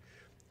 it's like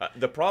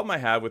the problem I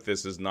have with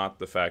this is not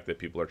the fact that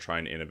people are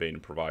trying to innovate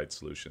and provide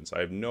solutions. I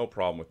have no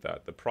problem with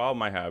that. The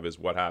problem I have is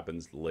what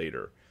happens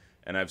later.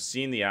 And I've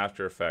seen the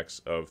after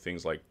effects of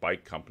things like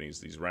bike companies,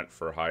 these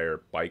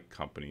rent-for-hire bike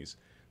companies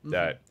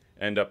that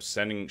end up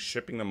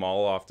shipping them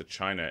all off to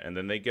China, and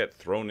then they get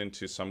thrown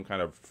into some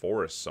kind of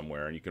forest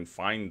somewhere, and you can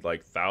find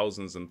like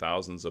thousands and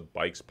thousands of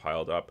bikes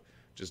piled up,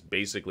 just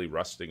basically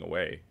rusting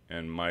away.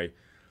 And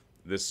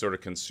this sort of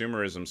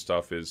consumerism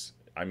stuff is,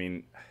 I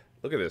mean,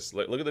 look at this.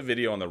 Look at the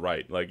video on the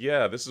right. Like,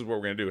 yeah, this is what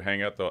we're gonna do.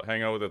 Hang out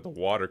at the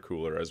water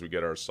cooler as we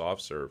get our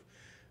soft serve.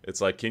 It's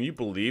like, can you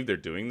believe they're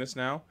doing this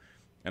now?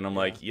 And I'm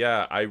like,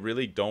 yeah, I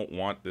really don't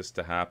want this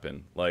to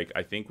happen. Like,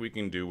 I think we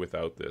can do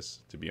without this,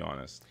 to be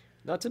honest.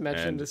 Not to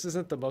mention, And this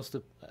isn't the most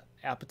look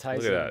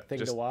appetizing at that.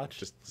 thing to watch.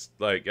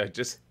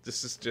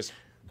 This is just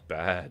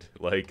bad.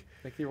 Like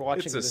you're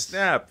watching it's a this.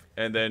 snap,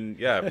 and then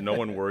yeah, no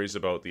one worries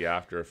about the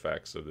after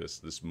effects of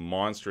this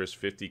monstrous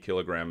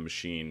 50-kilogram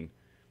machine.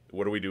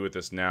 What do we do with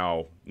this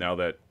now? Now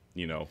that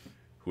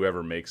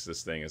whoever makes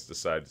this thing has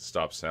decided to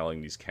stop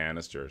selling these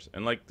canisters,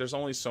 and like, there's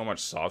only so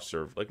much soft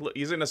serve. Like, look,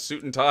 he's in a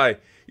suit and tie.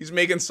 He's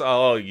making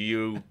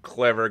you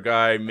clever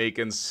guy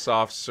making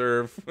soft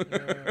serve.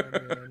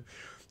 Man.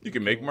 You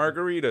can make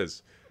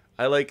margaritas.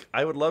 I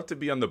would love to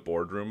be on the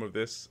boardroom of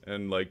this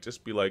and like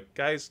just be like,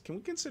 guys, can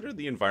we consider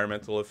the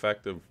environmental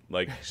effect of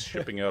like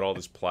shipping out all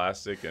this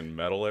plastic and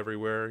metal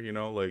everywhere?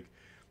 Like,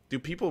 do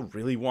people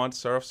really want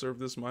soft serve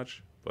this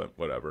much? But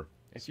whatever.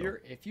 If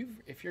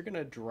you're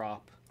gonna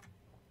drop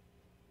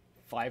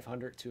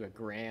 500 to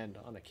 $1,000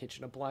 on a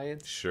kitchen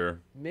appliance, Sure.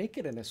 make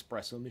it an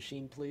espresso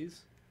machine,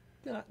 please.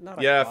 Not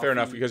a Yeah, coffee. fair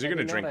enough, because you're I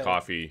gonna mean, drink not a-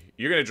 coffee.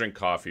 You're gonna drink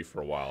coffee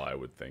for a while, I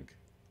would think.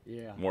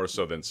 Yeah, More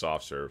so than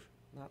soft serve.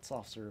 not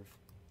soft serve.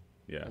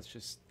 Yeah. That's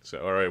just So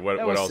all right, what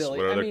That was else? silly.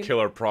 What I other mean-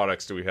 killer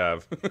products do we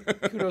have?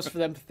 kudos for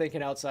them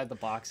thinking outside the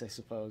box, I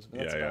suppose. But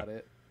that's Yeah, yeah. about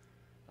it.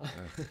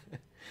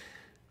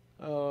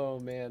 Oh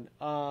man,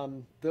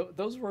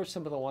 those were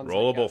some of the ones. that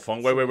Rollable got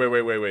phone. some-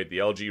 Wait. The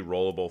LG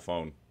rollable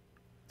phone.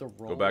 The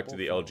Go back to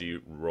the rollable phone.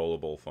 LG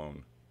rollable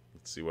phone.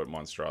 Let's see what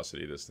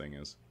monstrosity this thing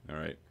is. All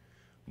right.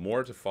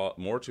 More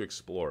to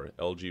explore.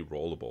 LG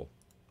rollable.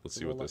 Let's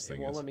see what this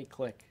thing It won't is. let me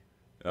click.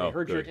 Oh, I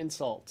heard your good.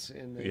 insults,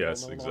 and they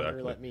Yes, will no longer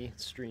exactly. let me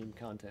stream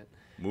content.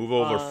 Move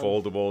over Um,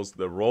 foldables.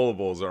 The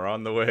rollables are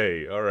on the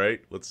way. All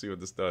right. Let's see what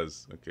this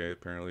does. Okay.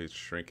 Apparently it's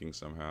shrinking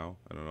somehow.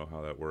 I don't know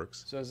how that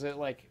works. So is it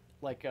like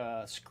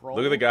a scroll?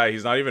 Look at the guy.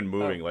 He's not even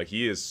moving. Oh. Like,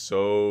 he is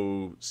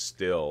so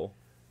still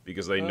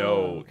because they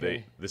know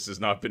okay. this has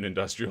not been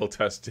industrial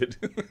tested.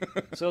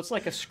 So it's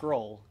like a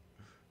scroll,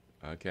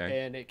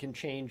 Okay. and it can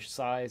change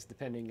size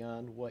depending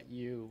on what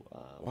you.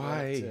 Want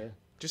Why? it to...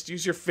 Just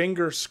use your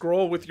finger.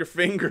 Scroll with your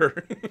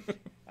finger.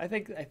 I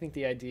think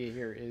the idea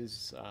here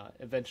is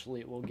eventually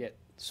it will get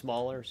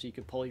smaller, so you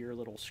can pull your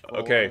little scroll out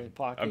of Okay. the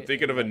pocket. I'm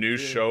thinking of a and, new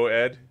do- show,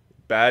 Ed.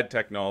 Bad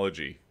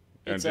technology.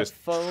 And It's just a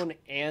phone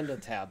and a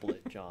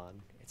tablet,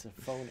 John. It's a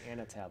phone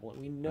and a tablet.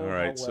 We know all how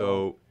right. well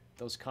So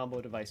those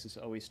combo devices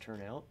always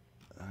turn out.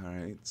 all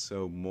right.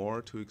 So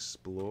more to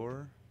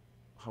explore.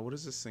 What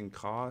does this thing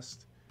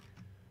cost?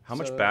 How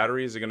much So-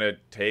 battery is it gonna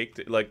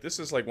take? Like, this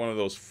is like one of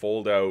those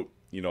fold out,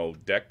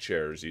 deck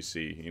chairs you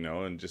see,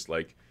 and just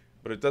like,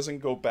 but it doesn't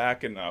go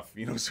back enough,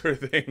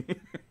 sort of thing.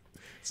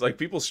 It's like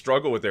people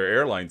struggle with their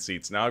airline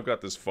seats. Now I've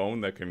got this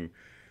phone that can.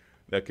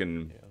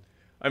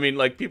 I mean,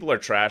 like, people are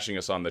trashing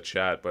us on the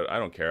chat, but I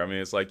don't care. I mean,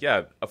 it's like,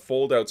 yeah, a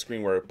fold-out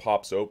screen where it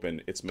pops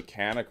open, it's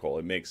mechanical,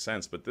 it makes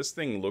sense. But this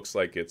thing looks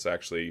like it's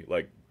actually,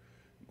 like,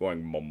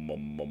 going mum,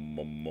 mum, mum,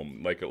 mum,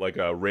 mum, like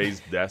a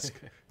raised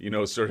desk,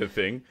 sort of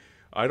thing.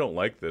 I don't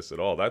like this at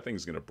all. That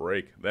thing's going to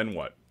break. Then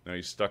what? Now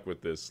you're stuck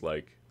with this,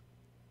 like,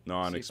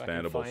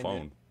 non-expandable find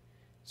phone. it.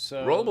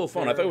 So Rollable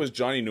phone. I thought there- it was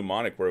Johnny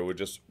Mnemonic where it would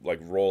just, like,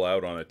 roll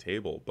out on a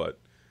table, but...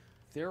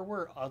 There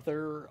were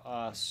other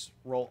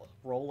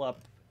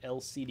roll-up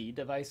LCD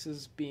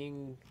devices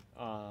being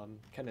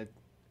kind of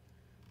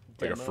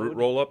Like a fruit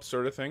roll-up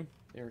sort of thing?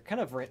 They were kind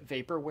of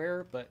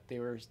vaporware, but they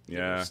were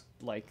Yeah.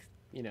 like,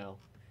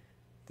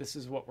 this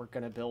is what we're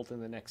going to build in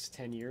the next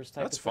 10 years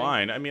type That's of thing.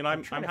 fine. I mean,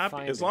 I'm trying to happy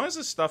find as long as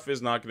this stuff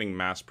is not getting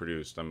mass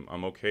produced.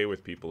 I'm okay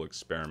with people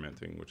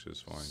experimenting, which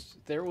is fine.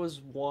 There was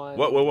one.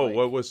 Whoa! like-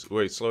 What was?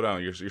 Wait, slow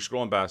down. You're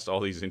scrolling past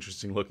all these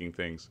interesting looking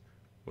things.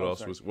 What Oh, else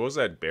sorry. was? What was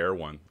that bear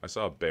one? I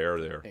saw a bear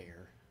there.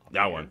 Bear. A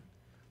That bear. one.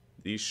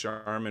 These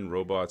Charmin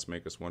robots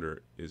make us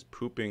wonder: is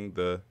pooping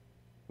the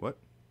what?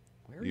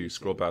 Where are You you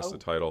scroll seeing- past oh, the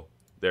title.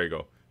 There you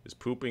go. Is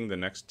pooping the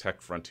next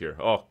tech frontier?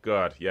 Oh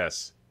God,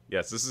 yes,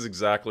 yes. This is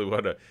exactly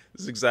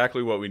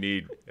what we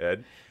need,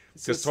 Ed.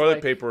 Because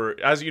toilet paper,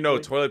 as you know,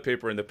 toilet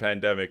paper in the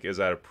pandemic is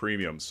at a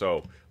premium.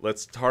 So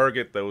let's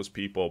target those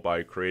people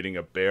by creating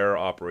a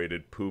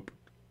bear-operated poop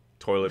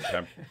toilet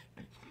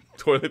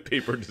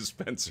paper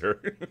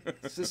dispenser.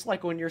 Is this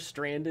like when you're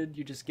stranded,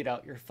 you just get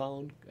out your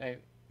phone?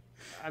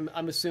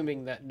 I'm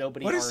assuming that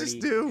nobody What does already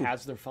this do?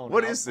 has their phone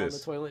What out is on this?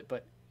 the toilet,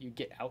 but you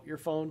get out your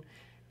phone,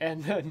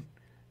 and then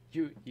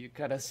you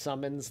kind of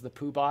summons the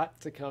poo bot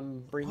to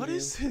come bring you. What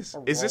is this?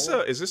 A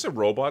Is this a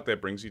robot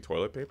that brings you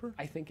toilet paper?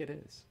 I think it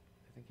is.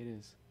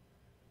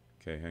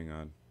 Okay, hang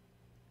on.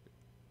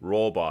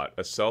 Rollbot,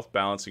 a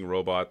self-balancing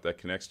robot that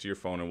connects to your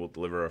phone and will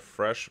deliver a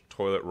fresh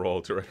toilet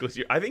roll directly to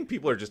you. I think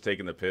people are just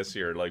taking the piss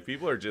here. Like,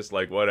 people are just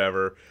like,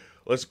 whatever.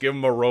 Let's give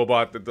them a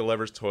robot that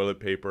delivers toilet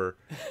paper.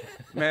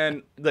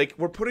 Man, like,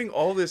 we're putting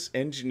all this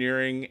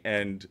engineering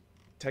and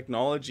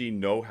technology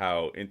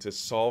know-how into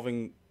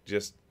solving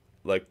just,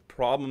 like,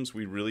 problems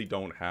we really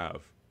don't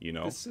have, you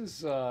know? This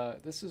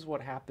is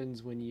what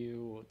happens when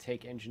you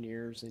take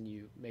engineers and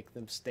you make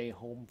them stay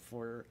home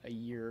for a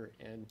year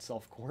and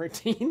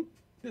self-quarantine.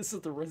 This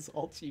is the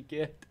results you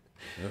get.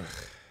 Ugh.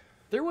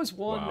 There was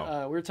one,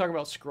 Wow. we were talking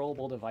about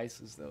scrollable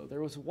devices, though. There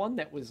was one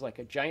that was like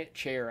a giant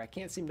chair. I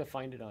can't seem to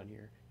find it on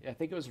here. I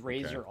think it was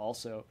Razer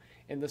also.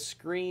 And the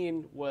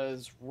screen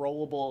was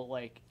rollable.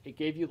 Like, it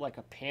gave you like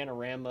a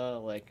panorama,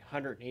 like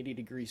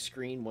 180-degree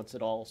screen once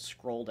it all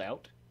scrolled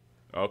out.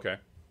 Okay.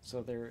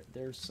 So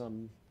there's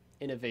some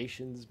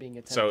innovations being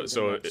attempted.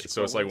 So in that it's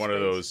like scrolling one of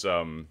space.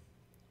 those,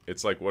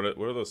 it's like, what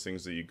are those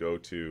things that you go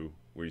to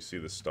where you see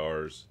the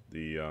stars?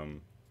 The,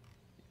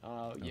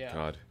 Oh, oh yeah.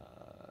 God.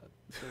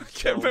 Those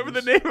Can't remember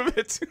the domes. name of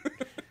it.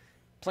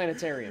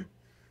 Planetarium.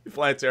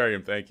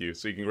 Planetarium, thank you.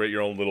 So you can create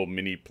your own little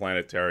mini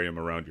planetarium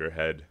around your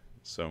head.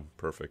 So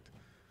perfect.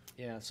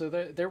 Yeah, so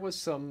there was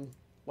some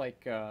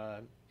like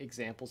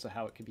examples of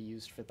how it could be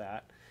used for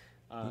that.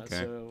 Okay.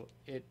 So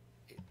it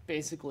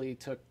basically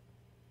took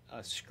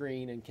a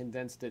screen and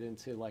condensed it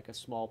into like a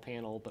small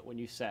panel, but when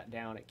you sat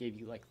down, it gave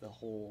you like the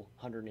whole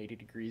 180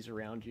 degrees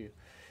around you.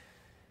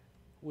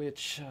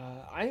 Which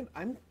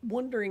I'm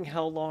wondering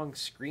how long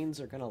screens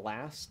are gonna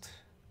last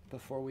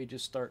before we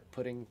just start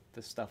putting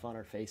this stuff on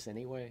our face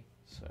anyway.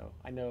 So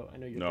I know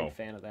you're No. a big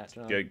fan of that,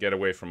 John. Get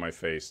away from my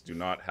face. Do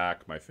not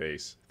hack my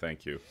face.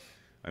 Thank you.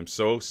 I'm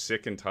so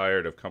sick and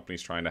tired of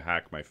companies trying to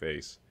hack my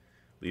face.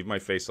 Leave my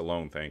face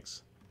alone,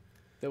 thanks.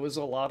 There was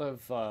a lot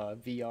of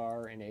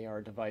VR and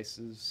AR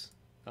devices.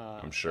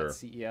 I'm sure. At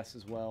CES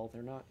as well.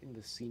 They're not in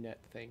the CNET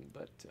thing,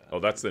 but Oh,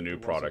 that's the new there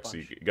was a product. So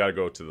you bunch. got to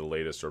go to the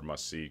latest or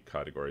must-see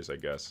categories, I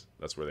guess.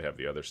 That's where they have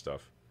the other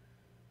stuff.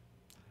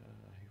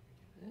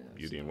 Yeah,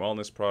 Beauty so- and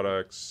wellness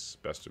products,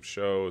 best of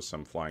show,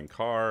 some flying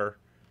car,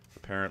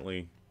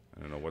 apparently.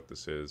 I don't know what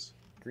this is.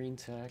 Green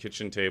tech.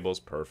 Kitchen tables,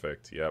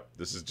 perfect. Yep,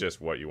 this is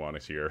just what you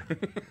want to hear.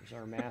 There's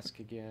our mask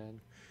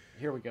again.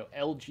 Here we go.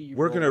 LG.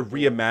 We're going to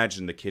rollable.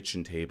 reimagine the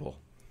kitchen table.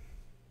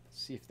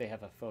 Let's see if they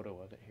have a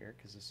photo of it here,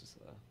 because this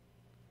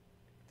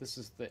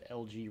is the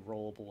LG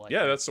rollable.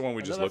 Yeah, that's the one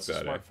we I just know that's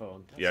looked a at.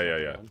 smartphone. That's Yeah, not yeah,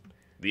 the yeah. one.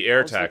 The air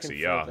I was looking taxi, for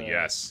yeah, the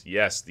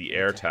yes, the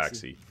air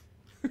taxi.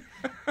 taxi.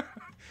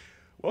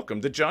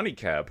 Welcome to Johnny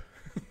Cab.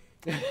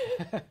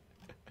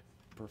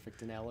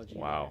 Perfect analogy.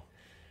 Wow.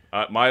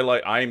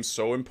 I'm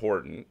so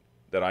important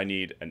that I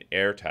need an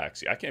air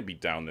taxi. I can't be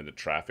down in the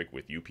traffic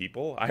with you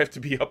people. I have to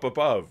be up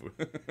above.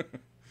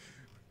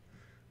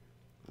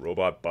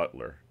 Robot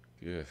butler.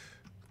 Ugh.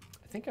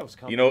 I think I was.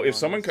 You know, if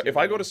commenting on if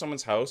I go this, to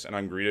someone's house and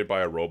I'm greeted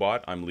by a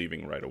robot, I'm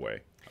leaving right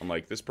away. I'm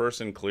like, this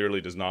person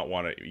clearly does not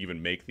want to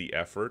even make the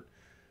effort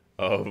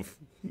of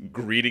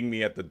greeting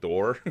me at the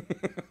door.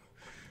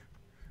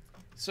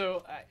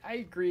 So I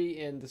agree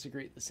and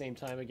disagree at the same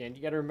time. Again,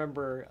 you got to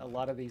remember a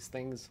lot of these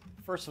things.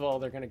 First of all,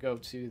 they're going to go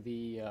to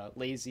the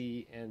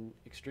lazy and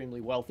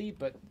extremely wealthy.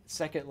 But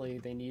secondly,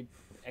 they need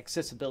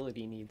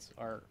accessibility needs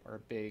are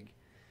big.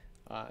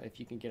 If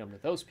you can get them to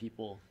those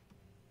people,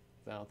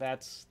 now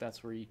that's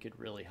where you could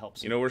really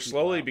help. You know, we're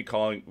people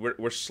out.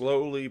 we're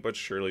slowly but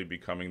surely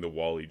becoming the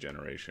Wall-E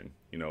generation.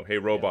 You know, hey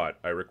robot,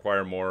 I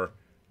require more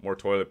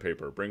toilet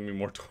paper. Bring me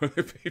more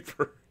toilet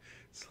paper.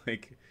 It's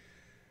like,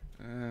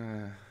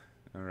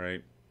 all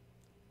right.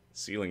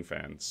 Ceiling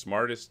fan,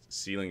 smartest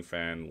ceiling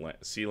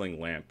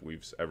lamp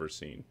we've ever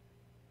seen.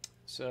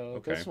 So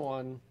Okay. this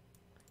one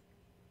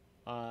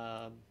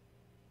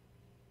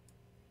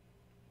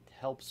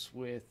helps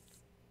with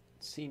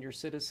senior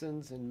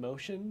citizens in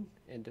motion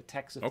and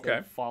detects if Okay.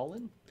 they've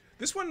fallen.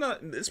 This one may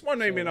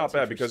be So not that's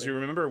bad because interesting. you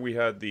remember we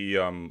had the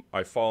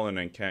I've fallen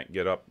and can't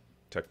get up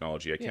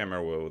technology. I Yeah. can't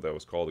remember what that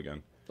was called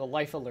again. The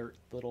life alert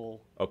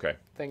little Okay.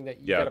 thing that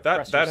you Yeah, gotta that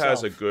press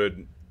has a yourself.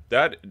 good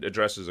that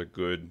addresses a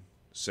good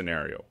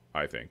scenario,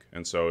 I think.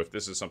 And so if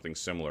this is something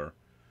similar,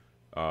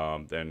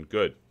 then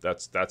good.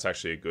 That's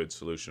actually a good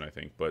solution, I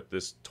think. But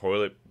this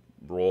toilet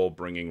roll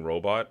bringing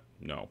robot,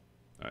 no,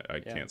 I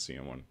Yeah. can't see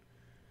one.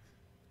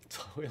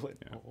 toilet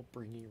bowl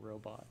bringing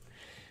robot.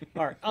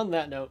 All right. On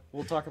that note,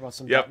 we'll talk about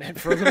some Yep. .NET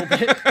for a little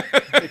bit. I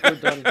think we're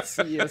done.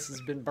 CES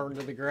has been burned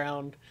to the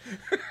ground.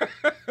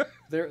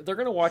 They're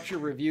gonna watch your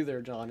review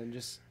there, John, and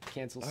just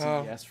cancel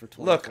CES for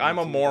 2022. Look, I'm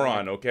a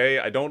moron, okay?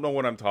 I don't know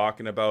what I'm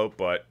talking about,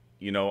 but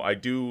you know, I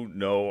do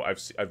know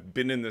I've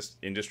been in this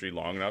industry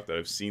long enough that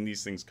I've seen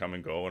these things come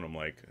and go, and I'm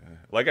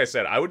like I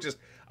said, I would just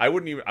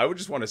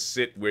want to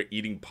sit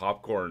eating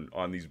popcorn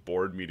on these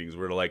board meetings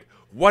where they're like,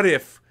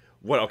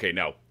 okay,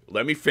 now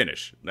let me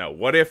finish. Now,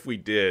 what if we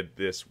did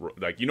this?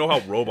 Like, you know how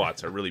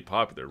robots are really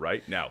popular,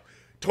 right? Now,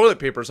 toilet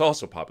paper is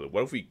also popular.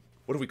 What if we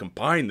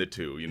combine the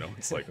two? You know,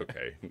 it's like,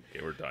 okay,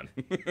 we're done.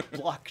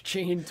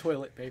 Blockchain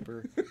toilet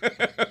paper.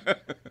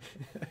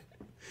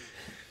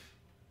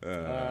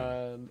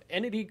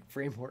 Entity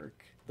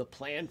framework, the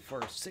plan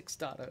for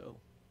 6.0.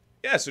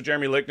 Yeah, so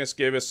Jeremy Lickness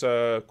gave us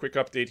a quick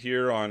update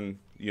here on,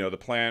 you know, the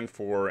plan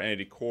for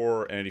Entity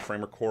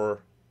Framework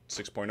Core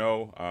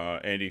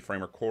 6.0. Entity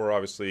Framework Core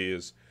obviously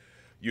is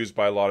used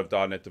by a lot of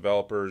 .NET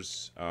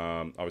developers,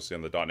 obviously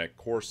on the .NET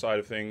Core side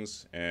of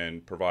things,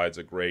 and provides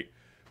a great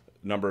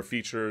number of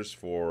features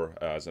for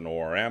as an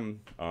ORM.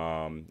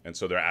 And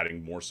so they're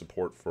adding more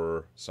support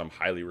for some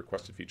highly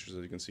requested features,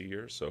 as you can see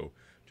here. So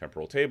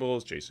temporal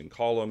tables, JSON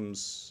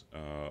columns,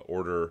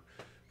 order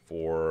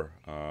for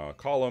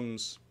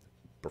columns,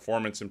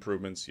 performance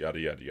improvements, yada,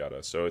 yada,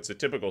 yada. So it's a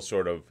typical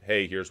sort of,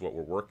 hey, here's what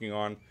we're working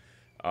on.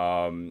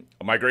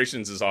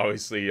 Migrations is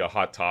obviously a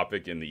hot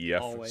topic in the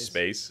EF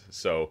space.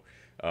 So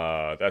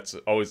that's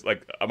always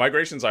like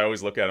migrations. I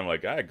always look at them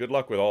like, good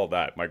luck with all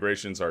that.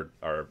 Migrations are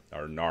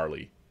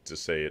gnarly, to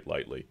say it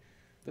lightly.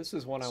 This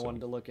is one I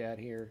wanted to look at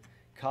here.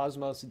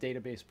 Cosmos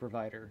database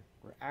provider.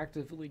 We're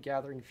actively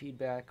gathering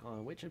feedback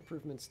on which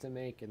improvements to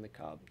make in the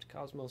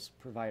Cosmos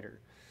provider.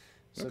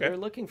 So they're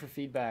looking for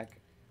feedback,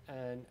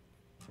 and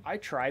I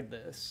tried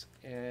this,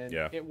 and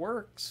it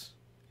works.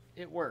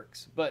 It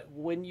works, but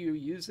when you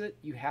use it,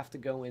 you have to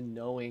go in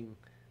knowing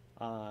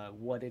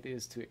what it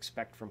is to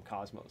expect from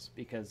Cosmos,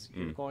 because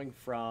you're going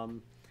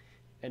from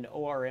an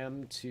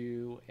ORM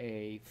to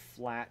a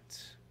flat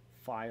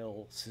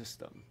file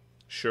system.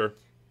 Sure.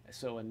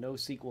 So a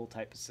NoSQL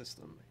type of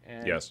system.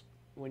 And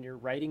when you're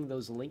writing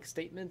those link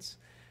statements,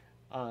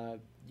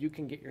 you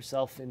can get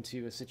yourself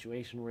into a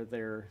situation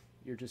where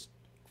you're just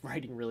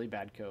writing really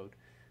bad code.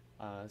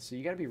 So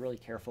you got to be really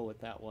careful with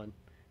that one.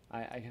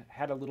 I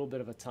had a little bit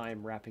of a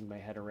time wrapping my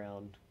head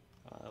around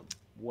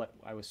what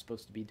I was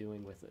supposed to be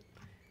doing with it.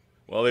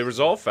 Well, they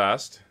resolve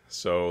fast,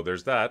 so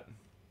there's that,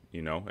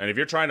 you know. And if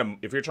you're trying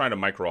to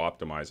micro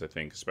optimize, I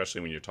think,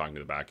 especially when you're talking to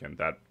the back end,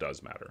 that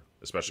does matter,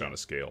 especially on a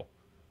scale.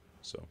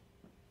 So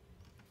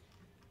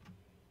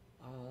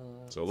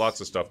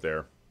lots of stuff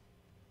there.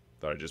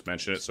 Thought I just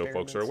mentioned it so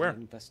folks are aware.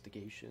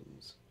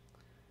 Investigations.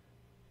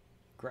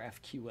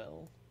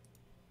 GraphQL.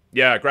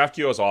 Yeah,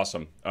 GraphQL is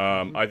awesome.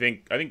 I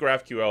think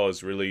GraphQL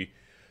is really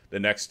the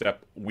next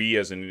step we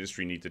as an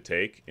industry need to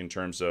take in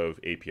terms of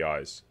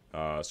APIs.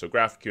 So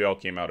GraphQL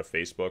came out of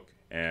Facebook,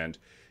 and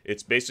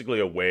it's basically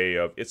a way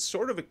of, it's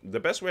sort of the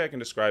best way I can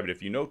describe it.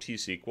 If you know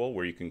T-SQL,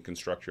 where you can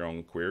construct your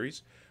own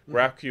queries,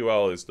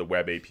 GraphQL is the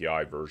web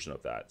API version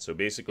of that. So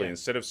basically,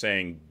 instead of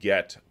saying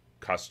get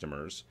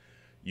customers,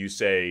 you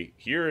say,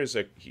 hey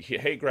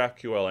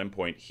GraphQL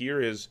endpoint, here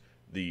is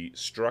the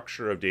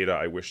structure of data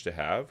I wish to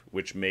have,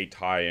 which may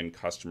tie in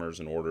customers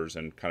and orders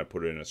and kind of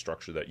put it in a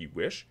structure that you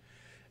wish.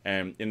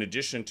 And in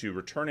addition to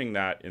returning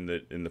that in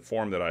the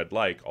form that I'd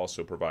like,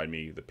 also provide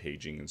me the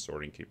paging and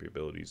sorting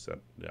capabilities that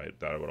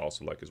I would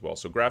also like as well.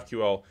 So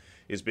GraphQL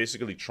is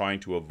basically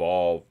trying to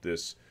evolve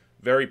this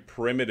very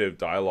primitive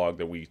dialogue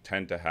that we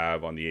tend to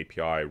have on the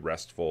API,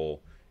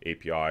 RESTful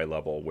API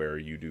level, where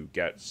you do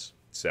gets,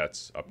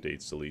 sets,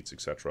 updates, deletes,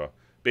 etc.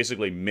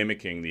 Basically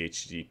mimicking the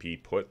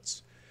HTTP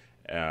puts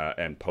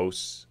and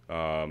posts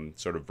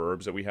sort of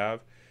verbs that we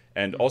have.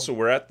 And also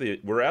we're actually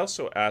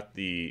at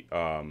the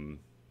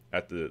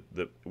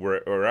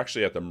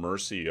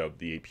mercy of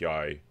the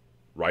API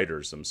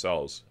writers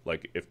themselves.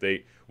 Like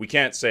we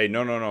can't say,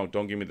 no,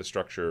 don't give me the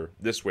structure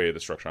this way, the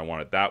structure I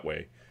want it that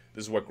way.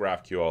 This is what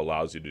GraphQL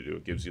allows you to do.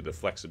 It gives you the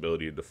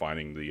flexibility of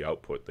defining the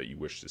output that you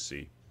wish to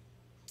see.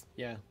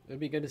 Yeah, it'd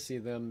be good to see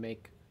them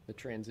make the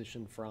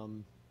transition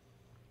from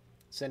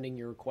sending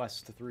your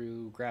request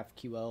through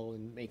GraphQL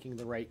and making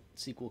the right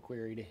SQL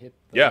query to hit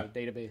the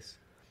database.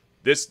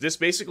 This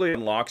basically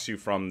unlocks you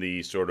from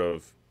the sort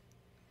of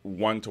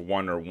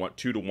 1-to-1 or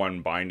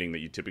 2-to-1 binding that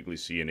you typically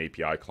see in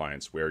API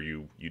clients, where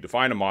you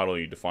define a model,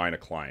 you define a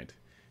client,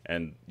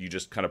 and you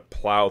just kind of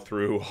plow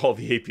through all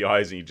the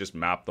APIs and you just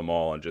map them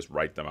all and just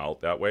write them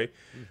out that way.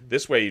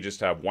 This way you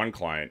just have one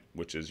client,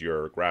 which is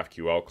your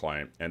GraphQL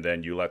client, and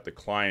then you let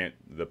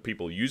the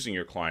people using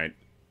your client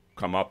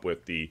come up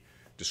with the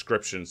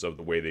descriptions of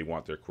the way they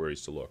want their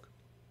queries to look.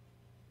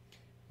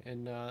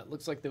 And it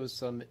looks like there was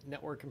some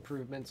network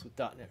improvements with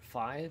 .NET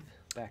 5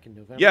 back in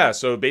November. Yeah,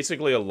 so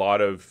basically a lot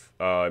of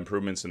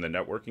improvements in the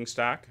networking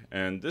stack.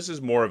 And this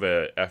is more of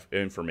a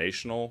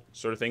informational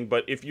sort of thing.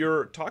 But if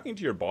you're talking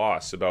to your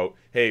boss about,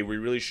 hey, we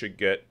really should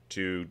get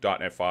to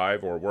 .NET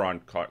 5, or we're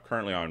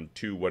currently on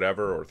 2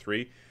 whatever or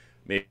 3,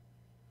 maybe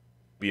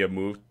a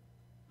move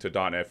to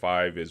 .NET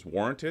 5 is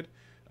warranted.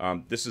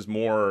 this is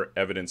more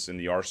evidence in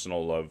the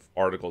arsenal of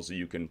articles that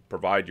you can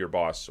provide your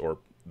boss or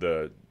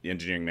the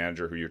engineering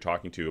manager who you're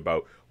talking to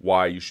about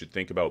why you should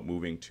think about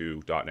moving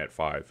to .NET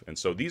 5. And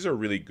so these are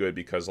really good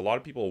because a lot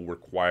of people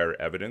require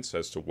evidence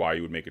as to why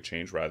you would make a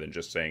change rather than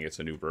just saying it's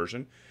a new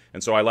version.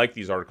 And so I like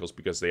these articles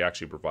because they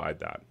actually provide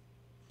that.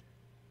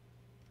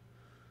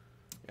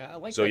 Yeah, I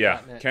like so, that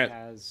yeah, .NET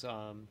has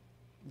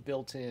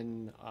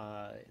built-in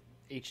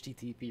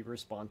HTTP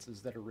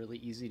responses that are really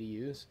easy to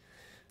use.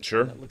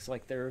 Sure. It looks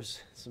like there's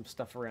some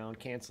stuff around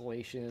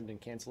cancellation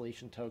and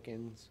cancellation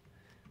tokens.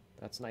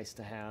 That's nice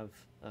to have.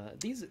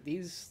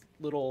 These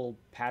little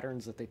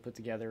patterns that they put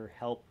together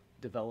help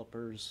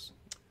developers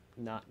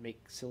not make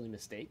silly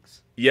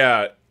mistakes.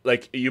 Yeah,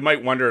 like you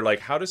might wonder, like,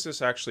 how does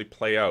this actually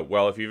play out?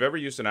 Well, if you've ever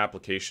used an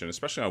application,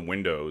 especially on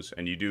Windows,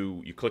 and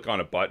you click on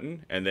a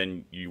button, and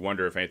then you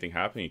wonder if anything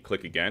happened, you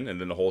click again,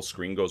 and then the whole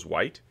screen goes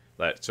white.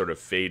 That sort of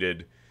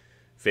fade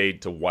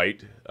to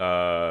white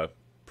a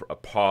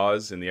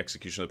pause in the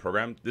execution of the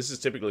program. This is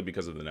typically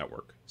because of the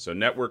network. So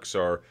networks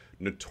are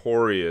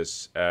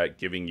notorious at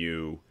giving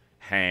you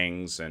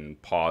hangs and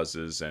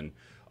pauses and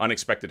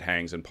unexpected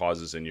hangs and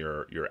pauses in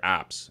your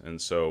apps. And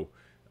so,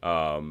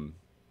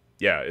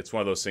 yeah, it's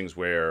one of those things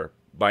where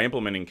by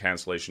implementing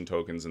cancellation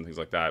tokens and things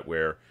like that,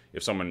 where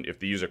if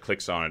the user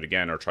clicks on it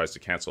again or tries to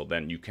cancel,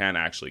 then you can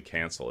actually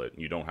cancel it.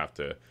 You don't have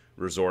to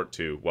resort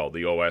to, well,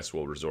 the OS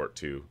will resort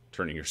to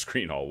turning your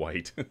screen all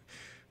white.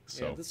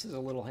 So. Yeah, this is a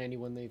little handy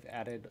one they've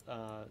added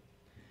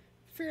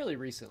fairly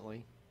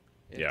recently.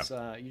 It's,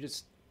 you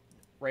just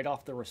write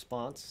off the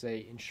response,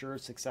 say ensure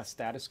success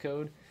status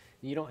code.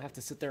 And you don't have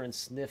to sit there and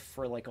sniff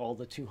for like all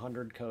the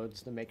 200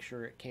 codes to make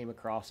sure it came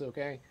across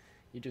okay.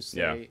 You just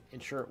say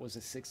ensure it was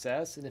a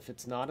success, and if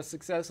it's not a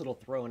success, it'll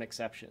throw an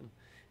exception,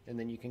 and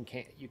then you can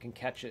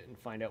catch it and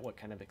find out what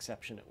kind of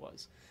exception it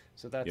was.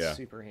 So that's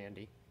super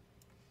handy.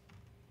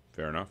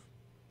 Fair enough.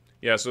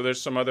 Yeah, so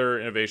there's some other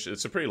innovation.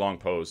 It's a pretty long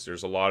post.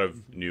 There's a lot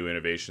of new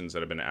innovations that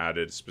have been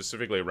added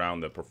specifically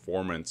around the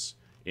performance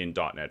in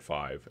 .NET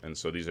 5. And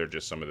so these are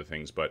just some of the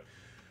things. But,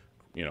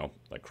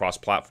 like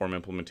cross-platform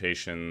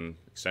implementation,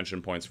 extension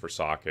points for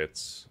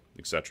sockets,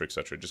 et cetera, et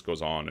cetera. It just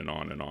goes on and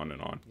on and on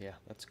and on. Yeah,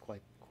 that's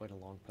quite a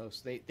long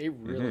post. They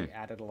really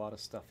added a lot of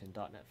stuff in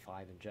 .NET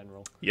 5 in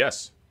general.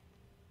 Yes.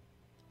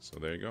 So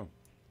there you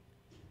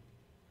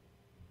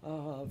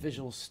go.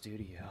 Visual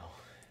Studio.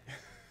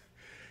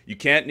 You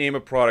can't name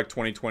a product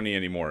 2020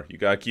 anymore. You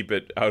gotta keep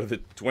it out of the.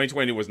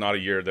 2020 was not a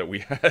year that we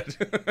had.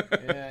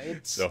 Yeah,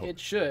 it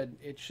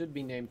should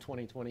be named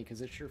 2020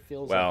 because it sure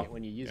feels like it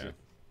when you use it.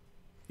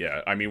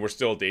 Yeah, I mean we're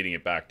still dating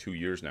it back 2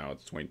 years now.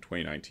 It's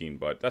 2019,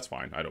 but that's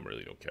fine. I don't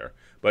care.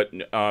 But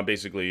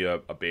basically a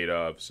beta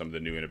of some of the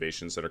new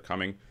innovations that are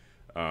coming.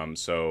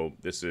 So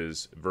this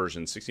is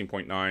version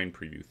 16.9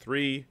 preview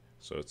 3.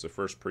 So it's the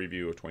first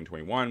preview of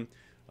 2021.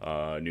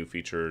 New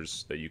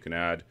features that you can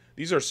add.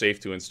 These are safe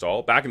to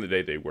install. Back in the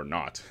day, they were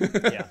not.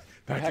 Yeah.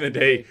 Back in the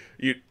day,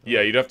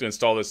 you'd have to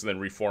install this and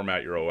then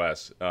reformat your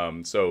OS.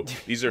 So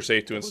these are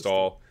safe to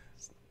install.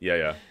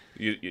 Yeah.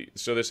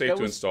 So they're safe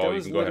to install.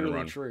 You can go ahead and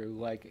run. True.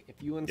 Like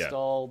if you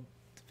installed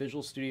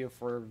Visual Studio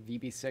for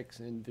VB6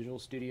 and Visual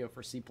Studio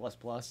for C++,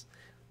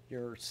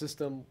 your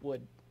system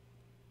would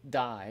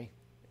die.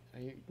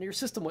 Your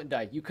system wouldn't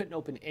die. You couldn't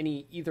open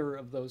either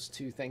of those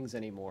two things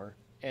anymore.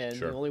 And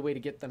the only way to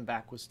get them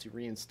back was to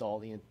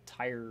reinstall the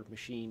entire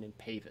machine and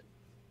pave it.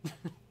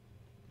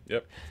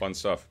 Yep, fun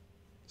stuff.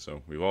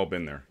 So we've all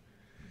been there.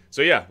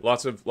 So yeah,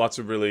 lots of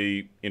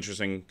really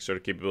interesting sort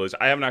of capabilities.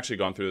 I haven't actually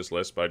gone through this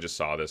list, but I just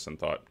saw this and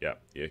thought, yeah,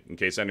 in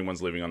case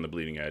anyone's living on the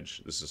bleeding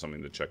edge, this is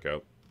something to check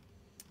out.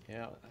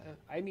 Yeah,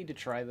 I need to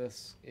try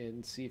this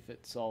and see if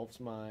it solves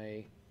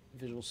my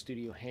Visual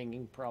Studio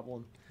hanging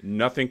problem.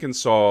 Nothing can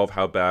solve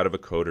how bad of a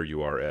coder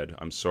you are, Ed.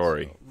 I'm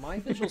sorry. So my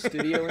Visual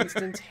Studio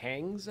instance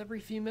hangs every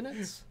few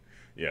minutes.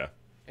 Yeah.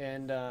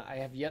 And I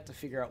have yet to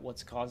figure out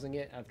what's causing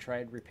it. I've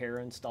tried repair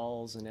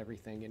installs and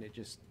everything, and it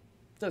just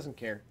doesn't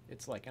care.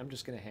 It's like, I'm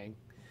just going to hang.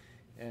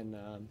 And,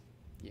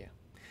 yeah.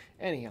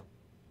 Anyhow,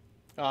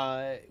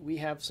 we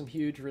have some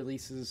huge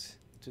releases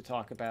to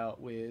talk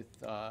about with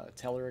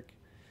Telerik.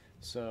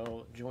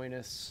 So join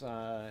us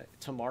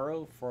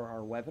tomorrow for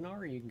our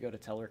webinar. You can go to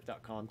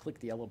telerik.com, click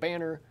the yellow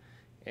banner,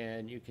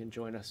 and you can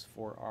join us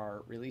for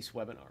our release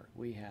webinar.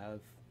 We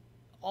have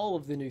all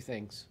of the new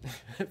things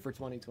for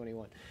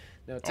 2021.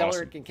 Now,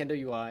 Telerik and Kendo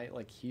UI,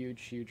 like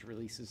huge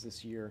releases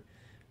this year.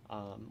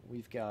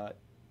 We've got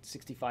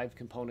 65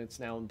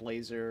 components now in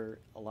Blazor.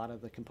 A lot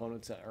of the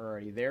components that are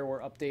already there were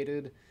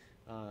updated.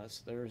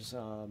 So there's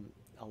a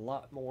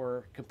lot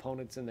more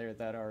components in there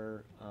that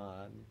are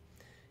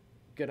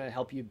going to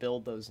help you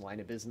build those line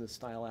of business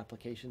style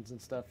applications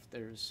and stuff.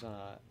 There's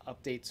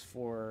updates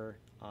for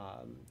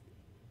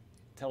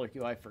Telerik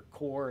UI for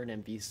Core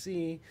and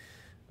MVC.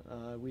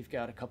 We've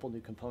got a couple new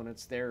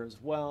components there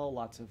as well.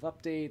 Lots of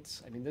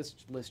updates. I mean, this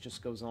list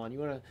just goes on. You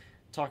want to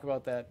talk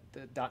about the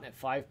 .NET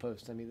 5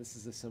 post? I mean, this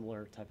is a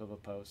similar type of a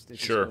post. It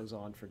just goes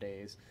on for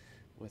days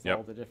with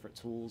all the different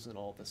tools and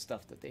all the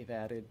stuff that they've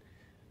added.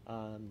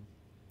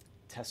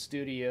 Test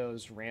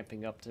Studio's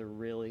ramping up to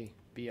really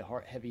be a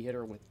heavy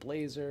hitter with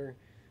Blazor.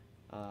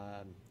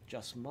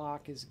 Just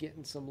Mock is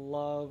getting some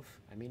love.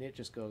 I mean, it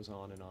just goes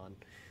on and on.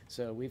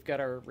 So we've got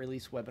our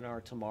release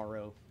webinar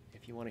tomorrow.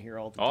 If you want to hear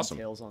all the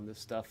details on this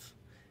stuff,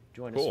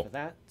 join us for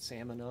that.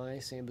 Sam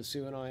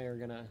Basu and I are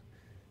going to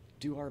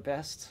do our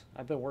best.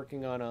 I've been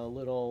working on a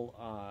little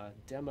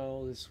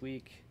demo this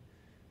week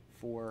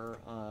for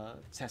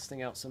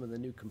testing out some of the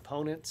new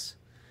components.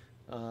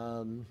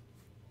 And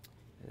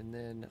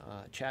then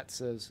chat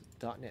says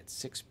 .NET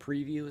 6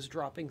 preview is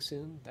dropping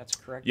soon. That's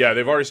correct. Yeah,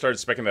 they've already started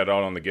specking that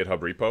out on the GitHub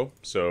repo.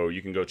 So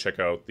you can go check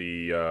out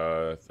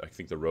the, I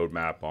think, the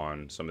roadmap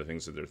on some of the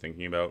things that they're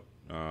thinking about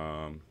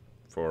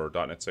for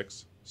 .NET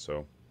 6.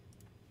 So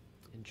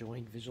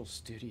enjoying Visual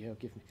Studio.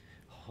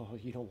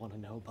 You don't want to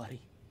know,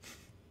 buddy.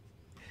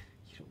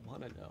 You don't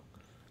want to know.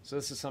 So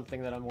this is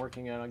something that I'm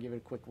working on. I'll give it a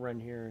quick run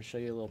here and show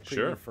you a little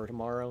preview for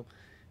tomorrow.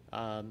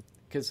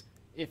 Because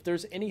if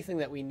there's anything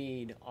that we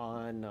need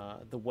on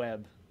the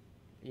web,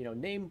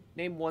 name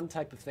one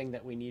type of thing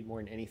that we need more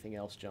than anything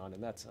else, John,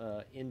 and that's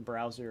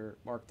in-browser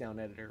Markdown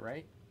editor,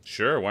 right?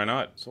 Sure, why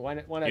not? So why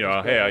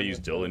not? Hey, I use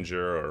Dillinger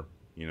or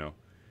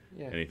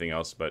anything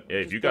else. But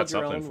hey, if you got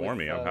something for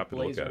me, I'm happy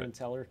to look at it. And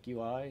Telerik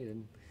UI,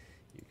 and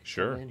you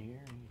can come in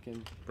here and you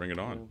can bring it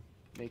on.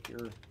 Make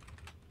your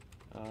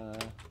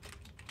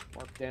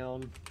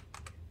Markdown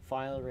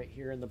file right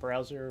here in the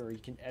browser, or you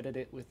can edit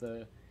it with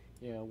a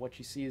what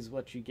you see is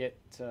what you get.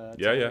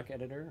 Telerik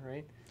editor,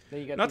 right?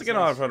 Then you got not to get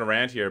off on a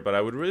rant here, but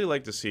I would really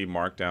like to see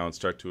Markdown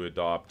start to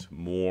adopt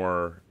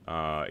more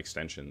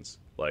extensions,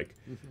 like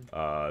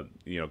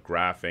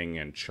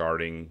graphing and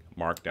charting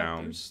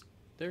Markdown.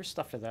 There's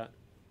stuff for that.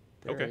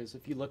 There is.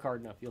 If you look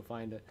hard enough, you'll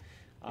find it.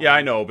 Yeah,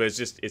 I know, but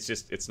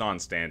it's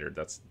non-standard.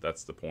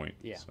 That's the point.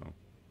 Yeah. So.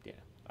 Yeah,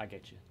 I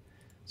get you.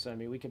 So I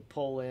mean, we could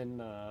pull in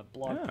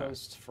blog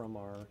posts from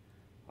our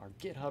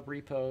GitHub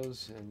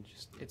repos, and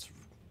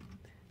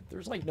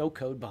there's like no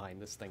code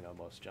behind this thing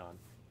almost, John.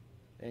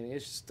 And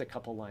it's just a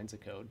couple lines of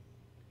code.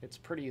 It's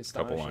pretty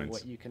astonishing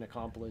what you can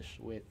accomplish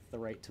with the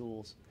right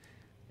tools.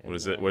 And, what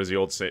is it? What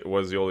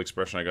is the old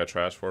expression I got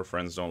trashed for?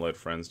 Friends don't let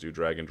friends do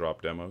drag and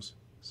drop demos.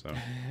 So.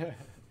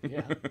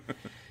 Yeah.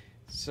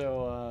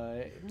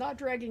 So not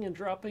dragging and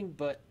dropping,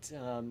 but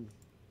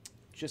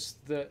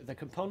just the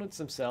components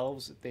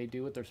themselves. They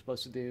do what they're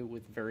supposed to do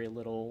with very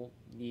little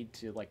need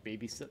to like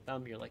babysit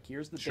them. You're like,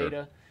 here's the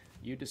data.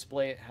 You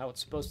display it how it's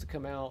supposed to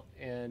come out,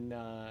 and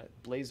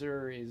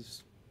Blazor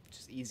is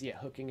just easy at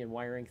hooking and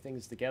wiring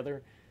things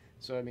together.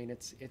 So I mean,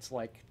 it's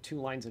like 2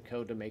 lines of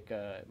code to make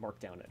a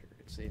Markdown editor.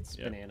 It's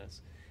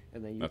bananas,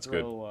 and then you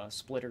throw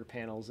splitter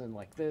panels in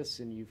like this,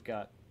 and you've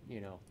got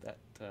that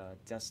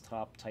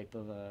desktop type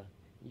of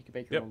you can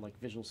make your own like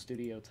Visual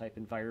Studio type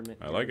environment.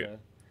 I like it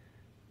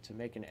to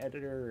make an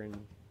editor, and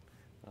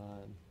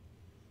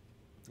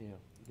you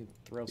can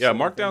throw.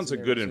 Markdown's a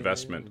good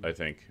investment, I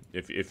think.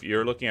 If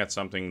you're looking at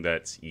something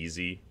that's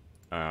easy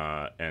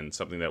and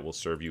something that will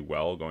serve you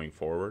well going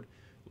forward,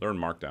 learn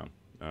Markdown.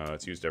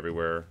 It's used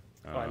everywhere.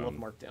 I love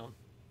Markdown.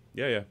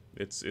 Yeah.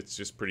 It's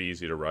just pretty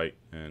easy to write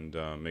and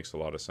makes a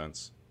lot of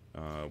sense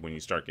when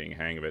you start getting a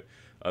hang of it.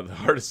 The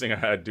hardest thing I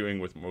had doing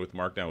with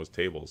Markdown was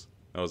tables.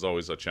 That was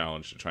always a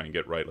challenge to try and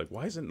get right. Like,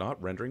 why is it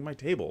not rendering my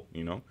table?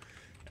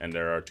 And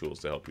there are tools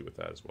to help you with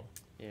that as well.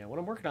 Yeah, when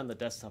I'm working on the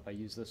desktop, I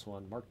use this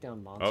one.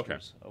 Markdown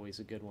Monsters, always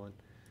a good one.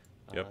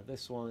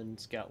 This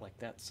one's got like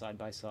that side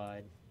by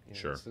side.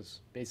 This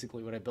is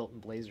basically what I built in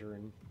Blazor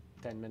in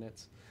 10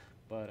 minutes.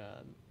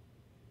 But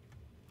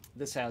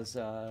this has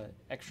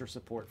extra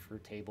support for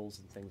tables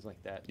and things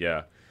like that.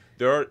 Yeah.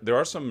 There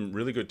are some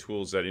really good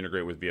tools that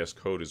integrate with VS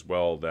Code as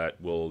well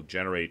that will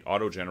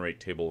auto-generate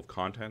table of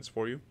contents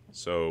for you.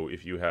 So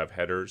if you have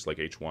headers like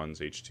H1s,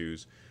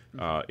 H2s,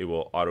 it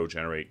will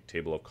auto-generate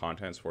table of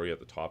contents for you at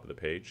the top of the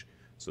page.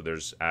 So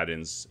there's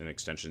add-ins and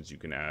extensions you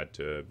can add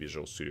to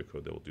Visual Studio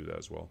Code that will do that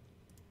as well.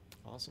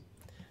 Awesome.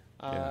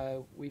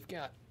 We've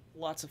got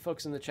lots of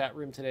folks in the chat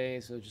room today,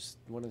 so just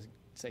want to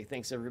say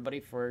thanks everybody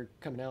for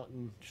coming out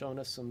and showing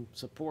us some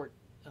support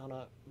on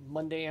a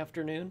Monday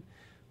afternoon.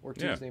 Or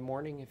Tuesday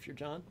morning if you're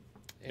John.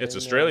 It's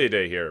Australia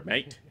Day here,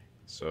 mate.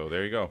 So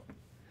there you go.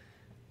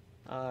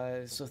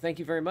 So thank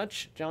you very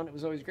much, John. It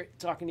was always great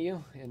talking to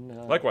you. And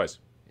likewise.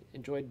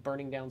 Enjoyed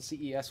burning down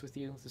CES with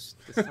you this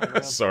time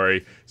around.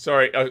 Sorry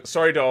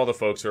to all the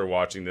folks who are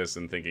watching this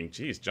and thinking,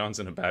 geez,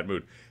 John's in a bad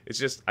mood. It's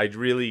just I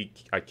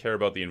care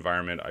about the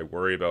environment. I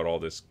worry about all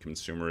this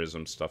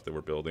consumerism stuff that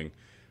we're building.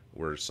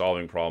 We're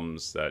solving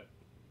problems that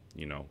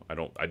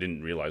I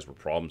didn't realize were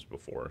problems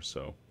before.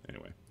 So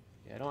anyway.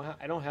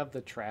 I don't have the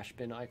trash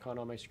bin icon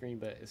on my screen,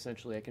 but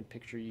essentially I can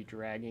picture you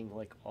dragging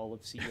like all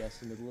of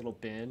CES into the little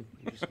bin.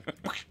 Just...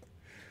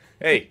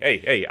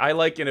 Hey, I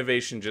like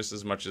innovation just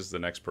as much as the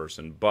next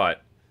person,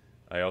 but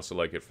I also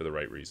like it for the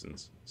right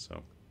reasons.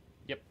 So.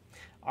 Yep.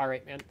 All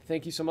right, man.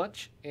 Thank you so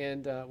much,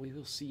 and we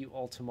will see you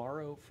all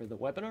tomorrow for the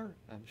webinar.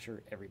 I'm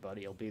sure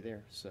everybody will be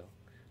there, so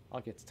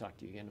I'll get to talk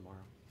to you again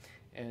tomorrow.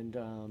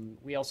 And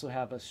we also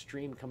have a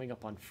stream coming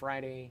up on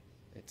Friday.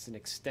 It's an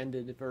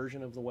extended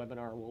version of the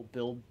webinar. We'll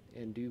build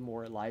and do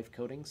more live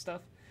coding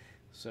stuff.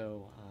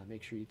 So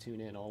make sure you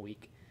tune in all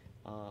week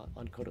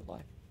on Coded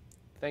Live.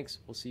 Thanks.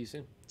 We'll see you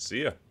soon.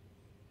 See ya.